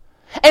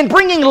 And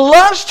bringing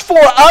lust for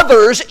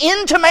others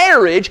into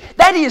marriage,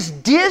 that is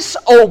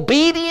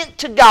disobedient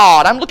to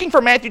God. I'm looking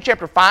for Matthew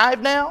chapter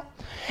 5 now.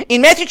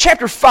 In Matthew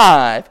chapter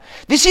 5,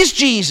 this is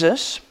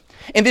Jesus,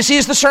 and this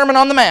is the Sermon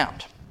on the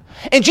Mount.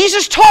 And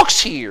Jesus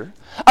talks here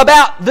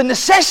about the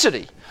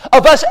necessity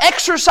of us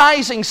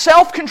exercising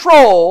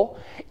self-control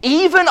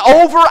even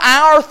over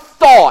our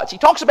thoughts. He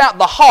talks about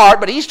the heart,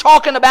 but he's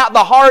talking about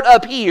the heart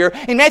up here.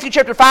 In Matthew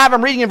chapter 5,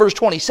 I'm reading in verse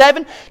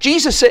 27,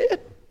 Jesus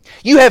said,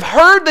 "You have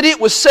heard that it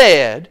was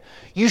said,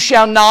 'You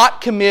shall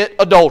not commit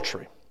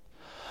adultery.'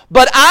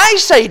 But I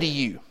say to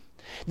you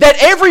that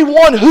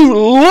everyone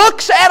who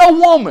looks at a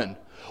woman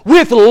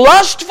with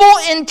lustful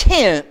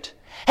intent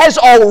has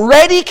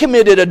already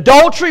committed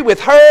adultery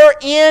with her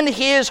in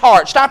his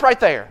heart." Stop right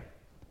there.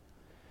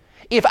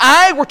 If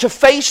I were to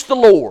face the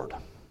Lord,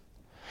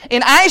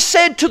 and I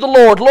said to the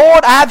Lord,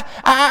 "Lord,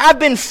 I've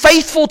been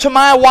faithful to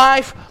my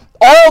wife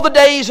all the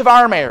days of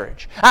our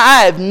marriage.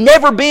 I have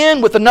never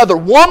been with another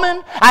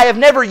woman. I have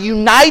never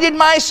united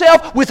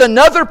myself with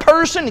another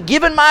person,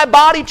 given my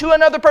body to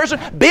another person,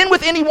 been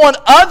with anyone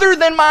other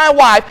than my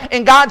wife."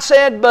 And God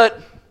said, But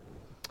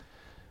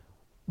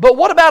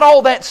what about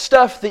all that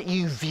stuff that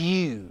you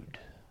viewed?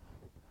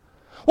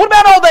 What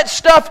about all that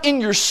stuff in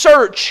your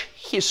search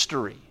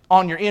history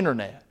on your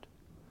internet?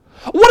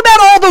 What about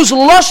all those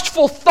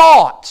lustful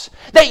thoughts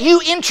that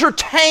you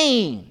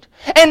entertained?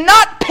 And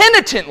not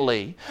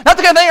penitently, not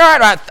the kind of thing, all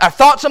right, I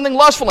thought something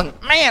lustful and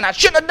man, I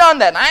shouldn't have done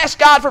that and I asked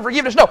God for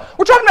forgiveness. No,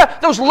 we're talking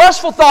about those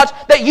lustful thoughts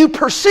that you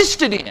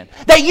persisted in,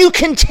 that you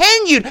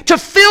continued to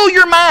fill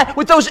your mind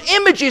with those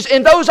images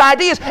and those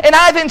ideas. And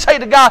I then say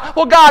to God,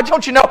 "Well, God,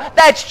 don't you know,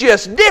 that's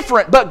just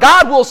different." But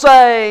God will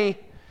say,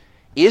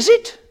 "Is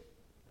it?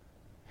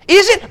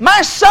 Is it?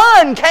 My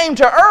Son came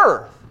to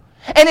earth.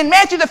 And in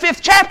Matthew the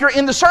 5th chapter,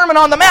 in the Sermon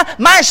on the Mount,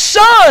 my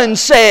Son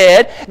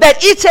said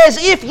that it's as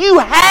if you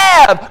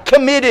have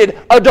committed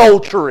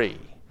adultery."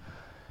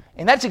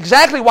 And that's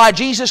exactly why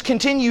Jesus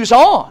continues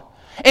on.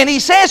 And He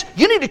says,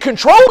 you need to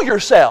control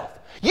yourself.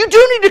 You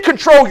do need to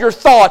control your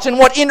thoughts and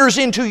what enters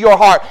into your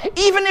heart,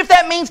 even if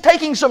that means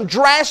taking some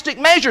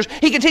drastic measures.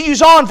 He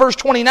continues on, verse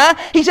 29.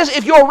 He says,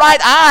 "If your right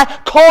eye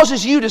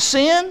causes you to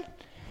sin,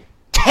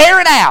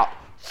 tear it out,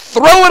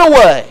 throw it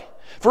away.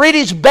 For it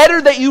is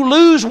better that you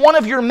lose one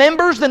of your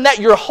members than that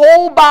your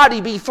whole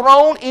body be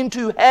thrown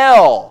into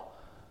hell,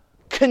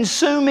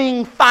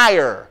 consuming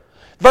fire."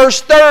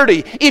 Verse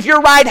 30, "If your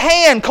right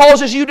hand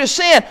causes you to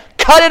sin,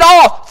 cut it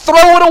off,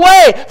 throw it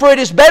away. For it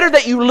is better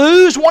that you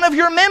lose one of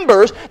your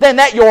members than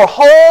that your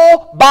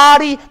whole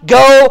body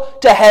go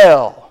to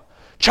hell."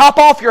 Chop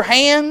off your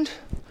hand,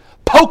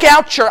 poke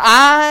out your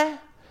eye,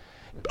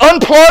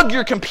 unplug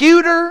your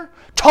computer,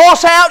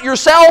 toss out your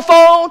cell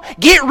phone,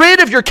 get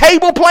rid of your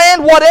cable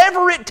plan,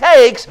 whatever it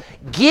takes,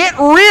 get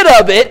rid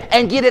of it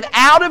and get it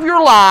out of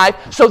your life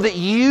so that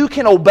you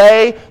can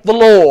obey the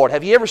Lord.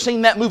 Have you ever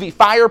seen that movie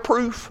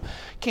Fireproof?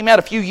 Came out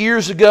a few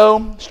years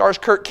ago, stars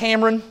Kirk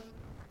Cameron.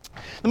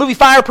 The movie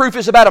Fireproof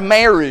is about a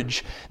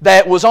marriage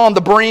that was on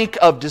the brink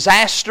of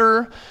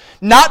disaster,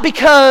 not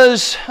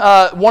because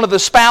one of the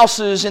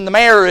spouses in the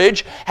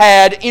marriage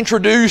had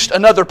introduced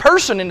another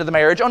person into the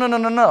marriage. Oh,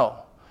 no.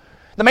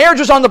 The marriage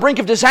was on the brink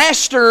of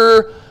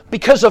disaster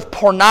because of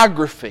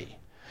pornography,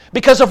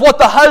 because of what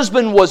the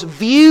husband was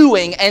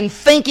viewing and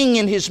thinking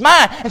in his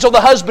mind. And so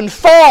the husband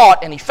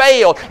fought and he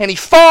failed, and he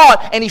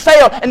fought and he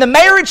failed. And the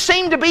marriage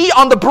seemed to be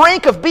on the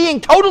brink of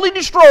being totally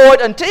destroyed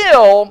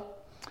until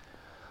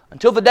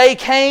the day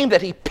came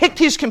that he picked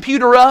his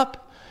computer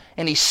up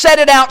and he set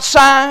it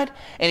outside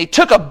and he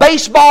took a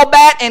baseball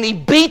bat and he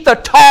beat the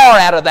tar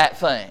out of that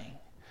thing.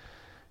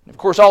 And of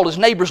course, all his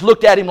neighbors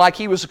looked at him like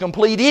he was a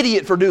complete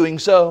idiot for doing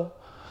so.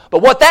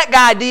 But what that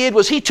guy did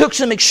was he took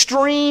some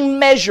extreme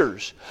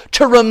measures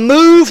to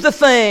remove the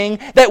thing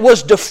that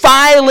was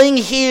defiling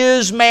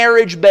his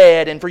marriage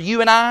bed. And for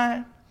you and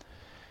I,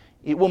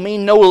 it will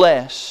mean no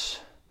less.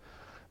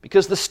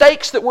 Because the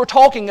stakes that we're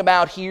talking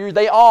about here,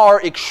 they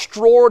are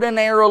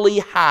extraordinarily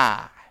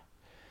high.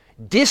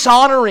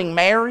 Dishonoring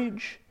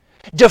marriage,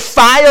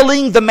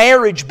 defiling the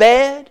marriage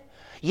bed,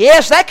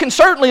 Yes, that can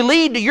certainly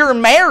lead to your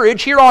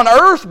marriage here on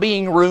earth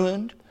being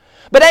ruined.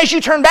 But as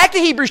you turn back to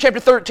Hebrews chapter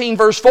 13,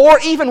 verse 4,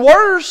 even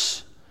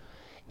worse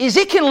is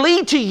it can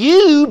lead to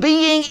you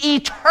being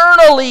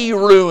eternally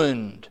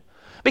ruined.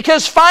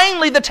 Because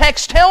finally the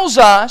text tells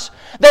us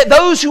that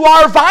those who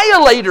are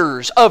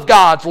violators of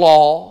God's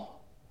law,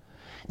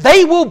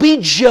 they will be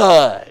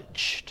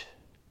judged.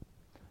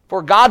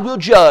 For God will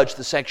judge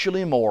the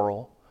sexually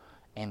immoral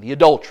and the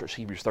adulterous,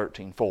 Hebrews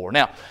 13:4.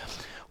 Now,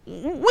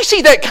 we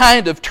see that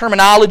kind of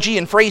terminology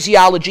and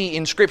phraseology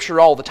in Scripture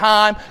all the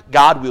time.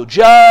 God will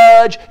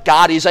judge.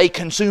 God is a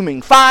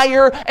consuming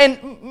fire.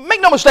 And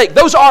make no mistake,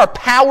 those are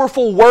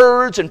powerful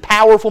words and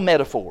powerful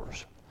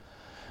metaphors.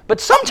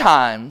 But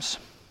sometimes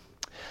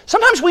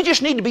we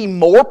just need to be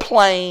more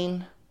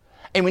plain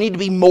and we need to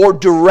be more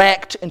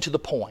direct and to the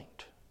point.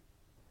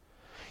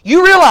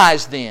 You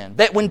realize then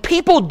that when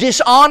people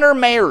dishonor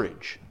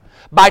marriage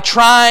by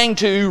trying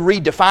to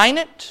redefine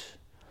it,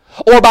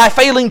 or by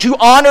failing to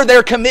honor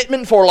their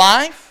commitment for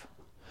life,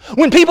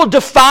 when people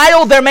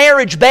defile their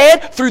marriage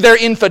bed through their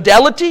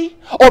infidelity,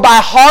 or by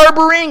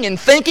harboring and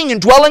thinking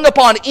and dwelling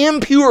upon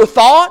impure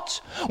thoughts,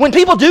 when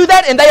people do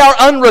that and they are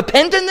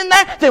unrepentant in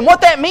that, then what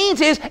that means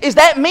is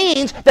that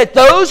means that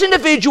those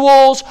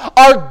individuals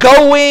are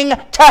going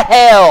to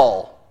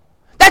hell.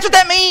 That's what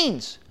that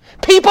means.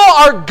 People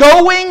are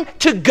going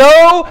to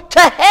go to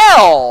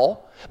hell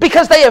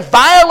because they have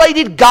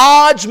violated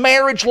God's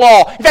marriage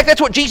law. In fact,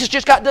 that's what Jesus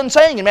just got done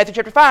saying in Matthew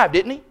chapter 5,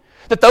 didn't He?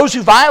 That those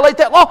who violate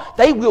that law,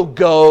 they will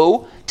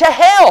go to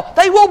hell.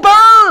 They will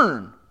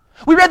burn.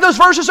 We read those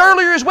verses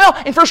earlier as well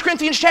in 1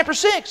 Corinthians chapter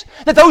 6.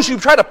 That those who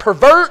try to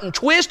pervert and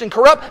twist and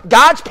corrupt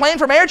God's plan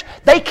for marriage,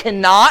 they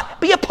cannot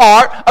be a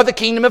part of the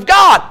kingdom of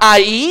God.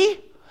 I.e.,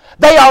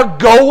 they are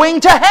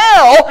going to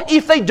hell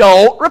if they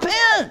don't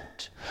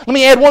repent. Let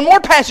me add one more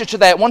passage to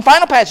that, one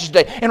final passage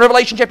today in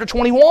Revelation chapter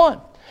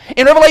 21.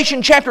 In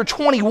Revelation chapter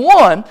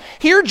 21,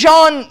 here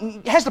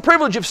John has the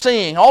privilege of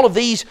seeing all of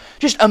these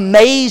just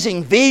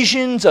amazing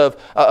visions of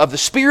the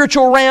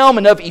spiritual realm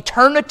and of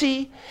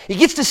eternity. He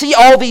gets to see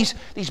all these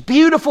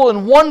beautiful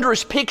and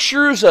wondrous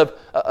pictures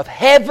of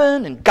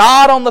heaven and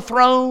God on the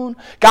throne,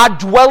 God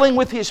dwelling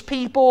with His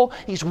people.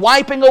 He's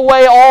wiping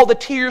away all the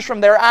tears from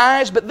their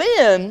eyes. But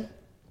then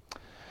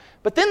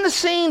the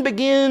scene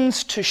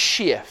begins to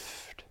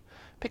shift.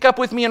 Pick up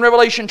with me in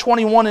Revelation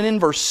 21 and in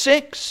verse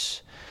 6.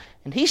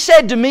 And He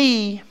said to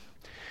me,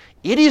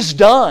 "It is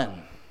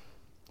done.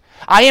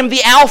 I am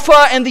the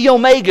Alpha and the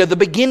Omega, the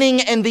beginning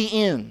and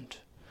the end.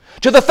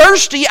 To the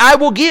thirsty I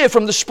will give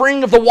from the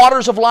spring of the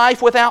waters of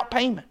life without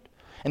payment.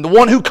 And the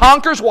one who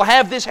conquers will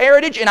have this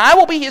heritage, and I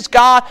will be his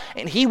God,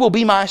 and he will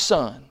be my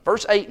son."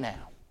 Verse 8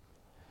 now.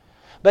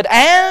 "But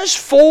as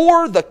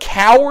for the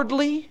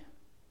cowardly,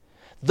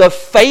 the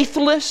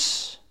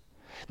faithless,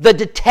 the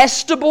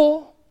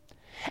detestable,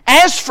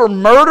 as for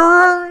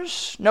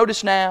murderers,"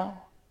 notice now,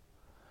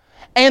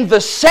 "and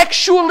the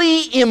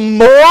sexually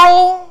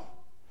immoral,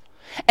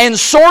 and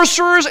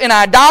sorcerers, and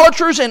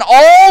idolaters, and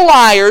all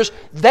liars,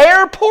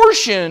 their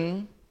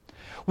portion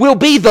will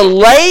be the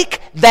lake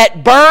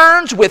that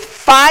burns with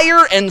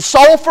fire and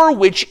sulfur,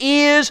 which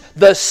is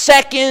the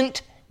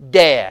second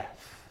death."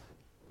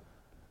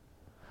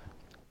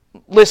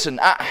 Listen,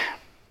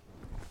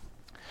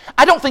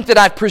 I don't think that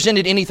I've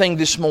presented anything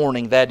this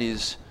morning that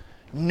is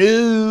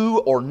new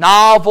or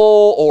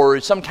novel or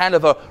some kind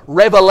of a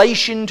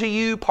revelation to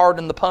you,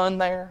 pardon the pun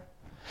there.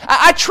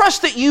 I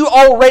trust that you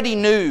already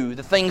knew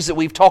the things that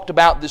we've talked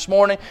about this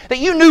morning, that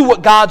you knew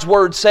what God's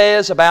Word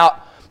says about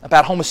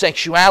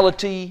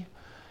homosexuality,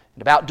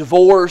 and about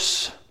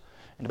divorce,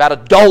 and about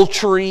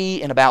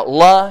adultery, and about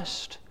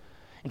lust.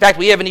 In fact,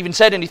 we haven't even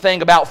said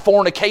anything about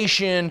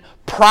fornication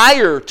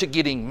prior to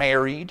getting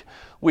married,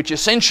 which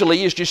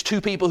essentially is just two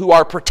people who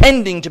are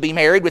pretending to be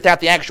married without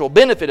the actual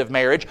benefit of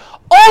marriage.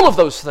 All of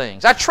those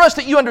things, I trust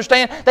that you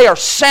understand, they are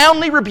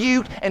soundly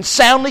rebuked and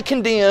soundly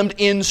condemned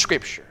in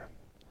Scripture.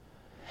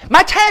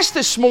 My task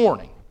this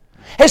morning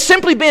has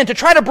simply been to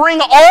try to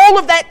bring all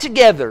of that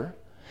together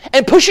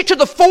and push it to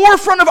the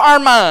forefront of our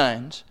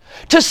minds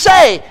to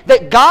say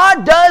that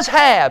God does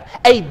have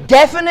a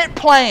definite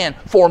plan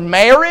for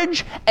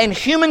marriage and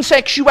human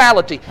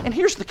sexuality. And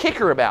here's the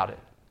kicker about it.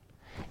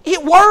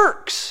 It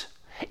works.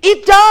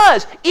 It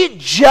does. It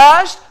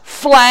just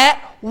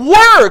flat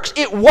works.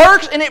 It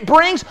works and it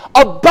brings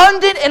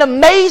abundant and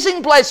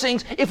amazing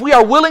blessings if we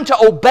are willing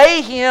to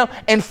obey Him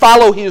and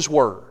follow His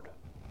Word.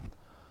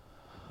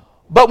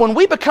 But when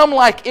we become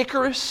like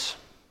Icarus,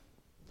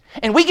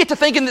 and we get to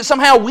thinking that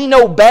somehow we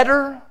know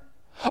better,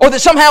 or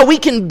that somehow we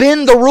can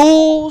bend the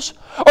rules,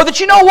 or that,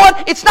 you know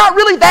what, it's not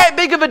really that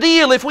big of a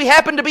deal if we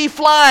happen to be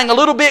flying a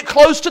little bit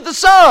close to the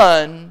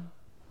sun,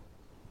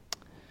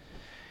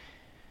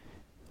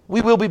 we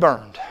will be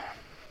burned.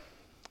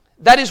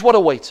 That is what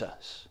awaits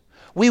us.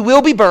 We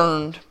will be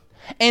burned,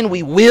 and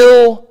we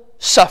will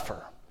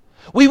suffer.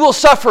 We will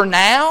suffer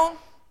now,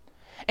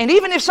 and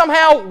even if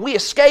somehow we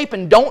escape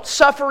and don't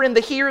suffer in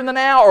the here and the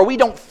now, or we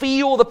don't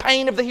feel the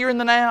pain of the here and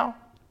the now,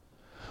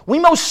 we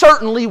most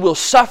certainly will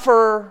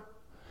suffer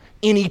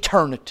in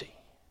eternity.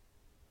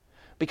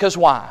 Because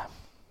why?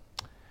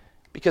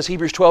 Because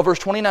Hebrews 12 verse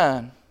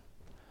 29.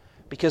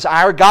 Because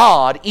our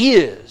God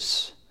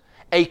is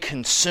a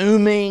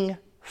consuming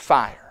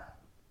fire.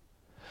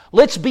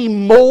 Let's be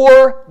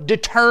more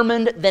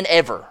determined than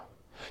ever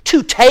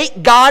to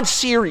take God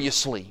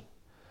seriously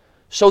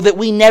so that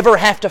we never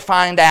have to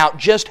find out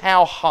just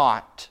how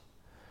hot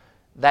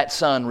that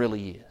sun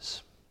really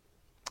is.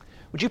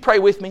 Would you pray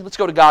with me? Let's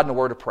go to God in a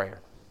word of prayer.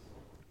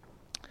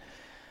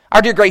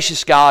 Our dear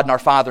gracious God and our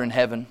Father in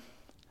heaven,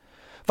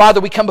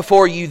 Father, we come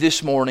before you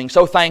this morning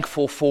so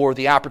thankful for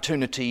the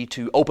opportunity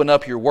to open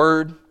up your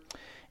Word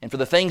and for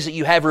the things that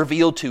you have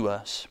revealed to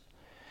us.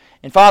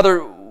 And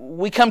Father,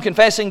 we come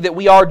confessing that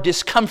we are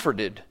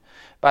discomforted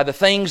by the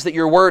things that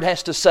your Word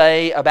has to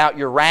say about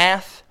your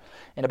wrath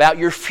and about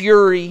your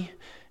fury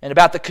and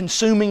about the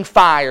consuming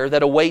fire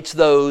that awaits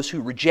those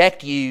who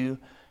reject you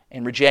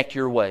and reject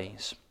your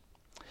ways.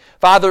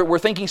 Father, we're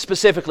thinking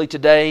specifically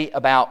today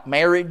about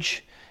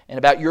marriage and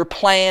about your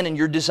plan and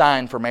your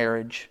design for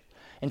marriage.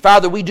 And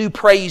Father, we do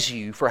praise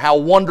you for how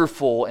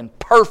wonderful and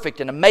perfect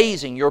and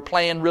amazing your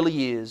plan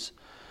really is.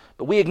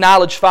 But we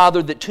acknowledge,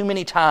 Father, that too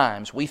many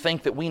times we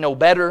think that we know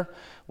better.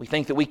 We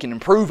think that we can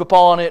improve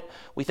upon it.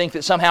 We think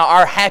that somehow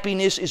our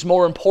happiness is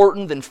more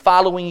important than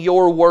following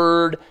your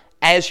word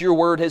as your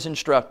word has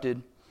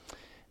instructed.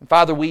 And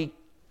Father, we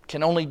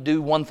can only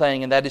do one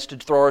thing, and that is to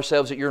throw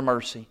ourselves at your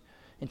mercy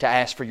and to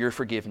ask for your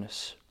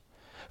forgiveness.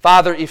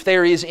 Father, if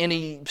there is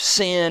any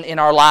sin in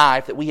our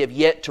life that we have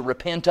yet to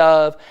repent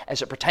of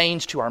as it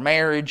pertains to our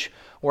marriage,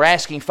 we're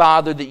asking,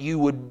 Father, that you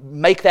would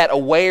make that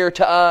aware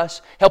to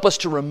us. Help us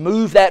to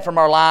remove that from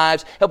our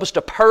lives. Help us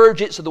to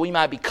purge it so that we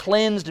might be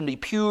cleansed and be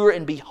pure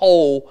and be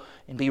whole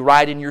and be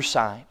right in your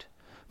sight.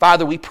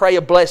 Father, we pray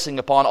a blessing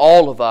upon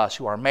all of us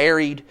who are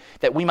married,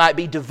 that we might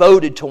be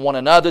devoted to one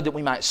another, that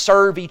we might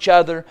serve each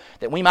other,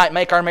 that we might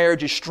make our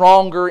marriages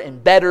stronger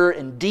and better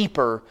and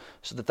deeper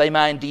so that they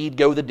might indeed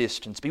go the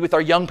distance. Be with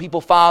our young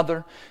people,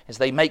 Father, as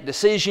they make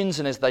decisions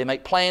and as they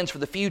make plans for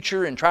the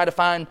future and try to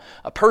find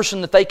a person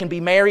that they can be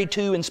married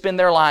to and spend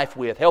their life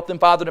with. Help them,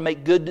 Father, to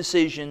make good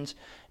decisions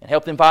and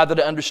help them, Father,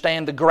 to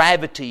understand the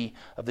gravity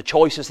of the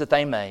choices that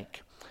they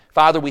make.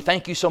 Father, we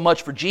thank you so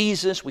much for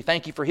Jesus. We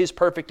thank you for His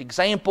perfect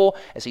example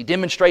as He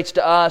demonstrates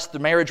to us the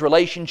marriage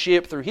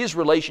relationship through His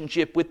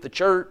relationship with the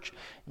church.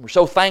 And we're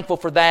so thankful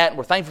for that. And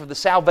we're thankful for the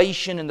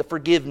salvation and the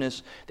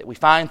forgiveness that we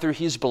find through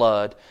His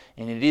blood.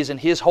 And it is in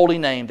His holy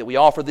name that we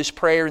offer this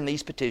prayer and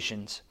these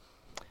petitions.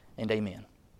 And amen.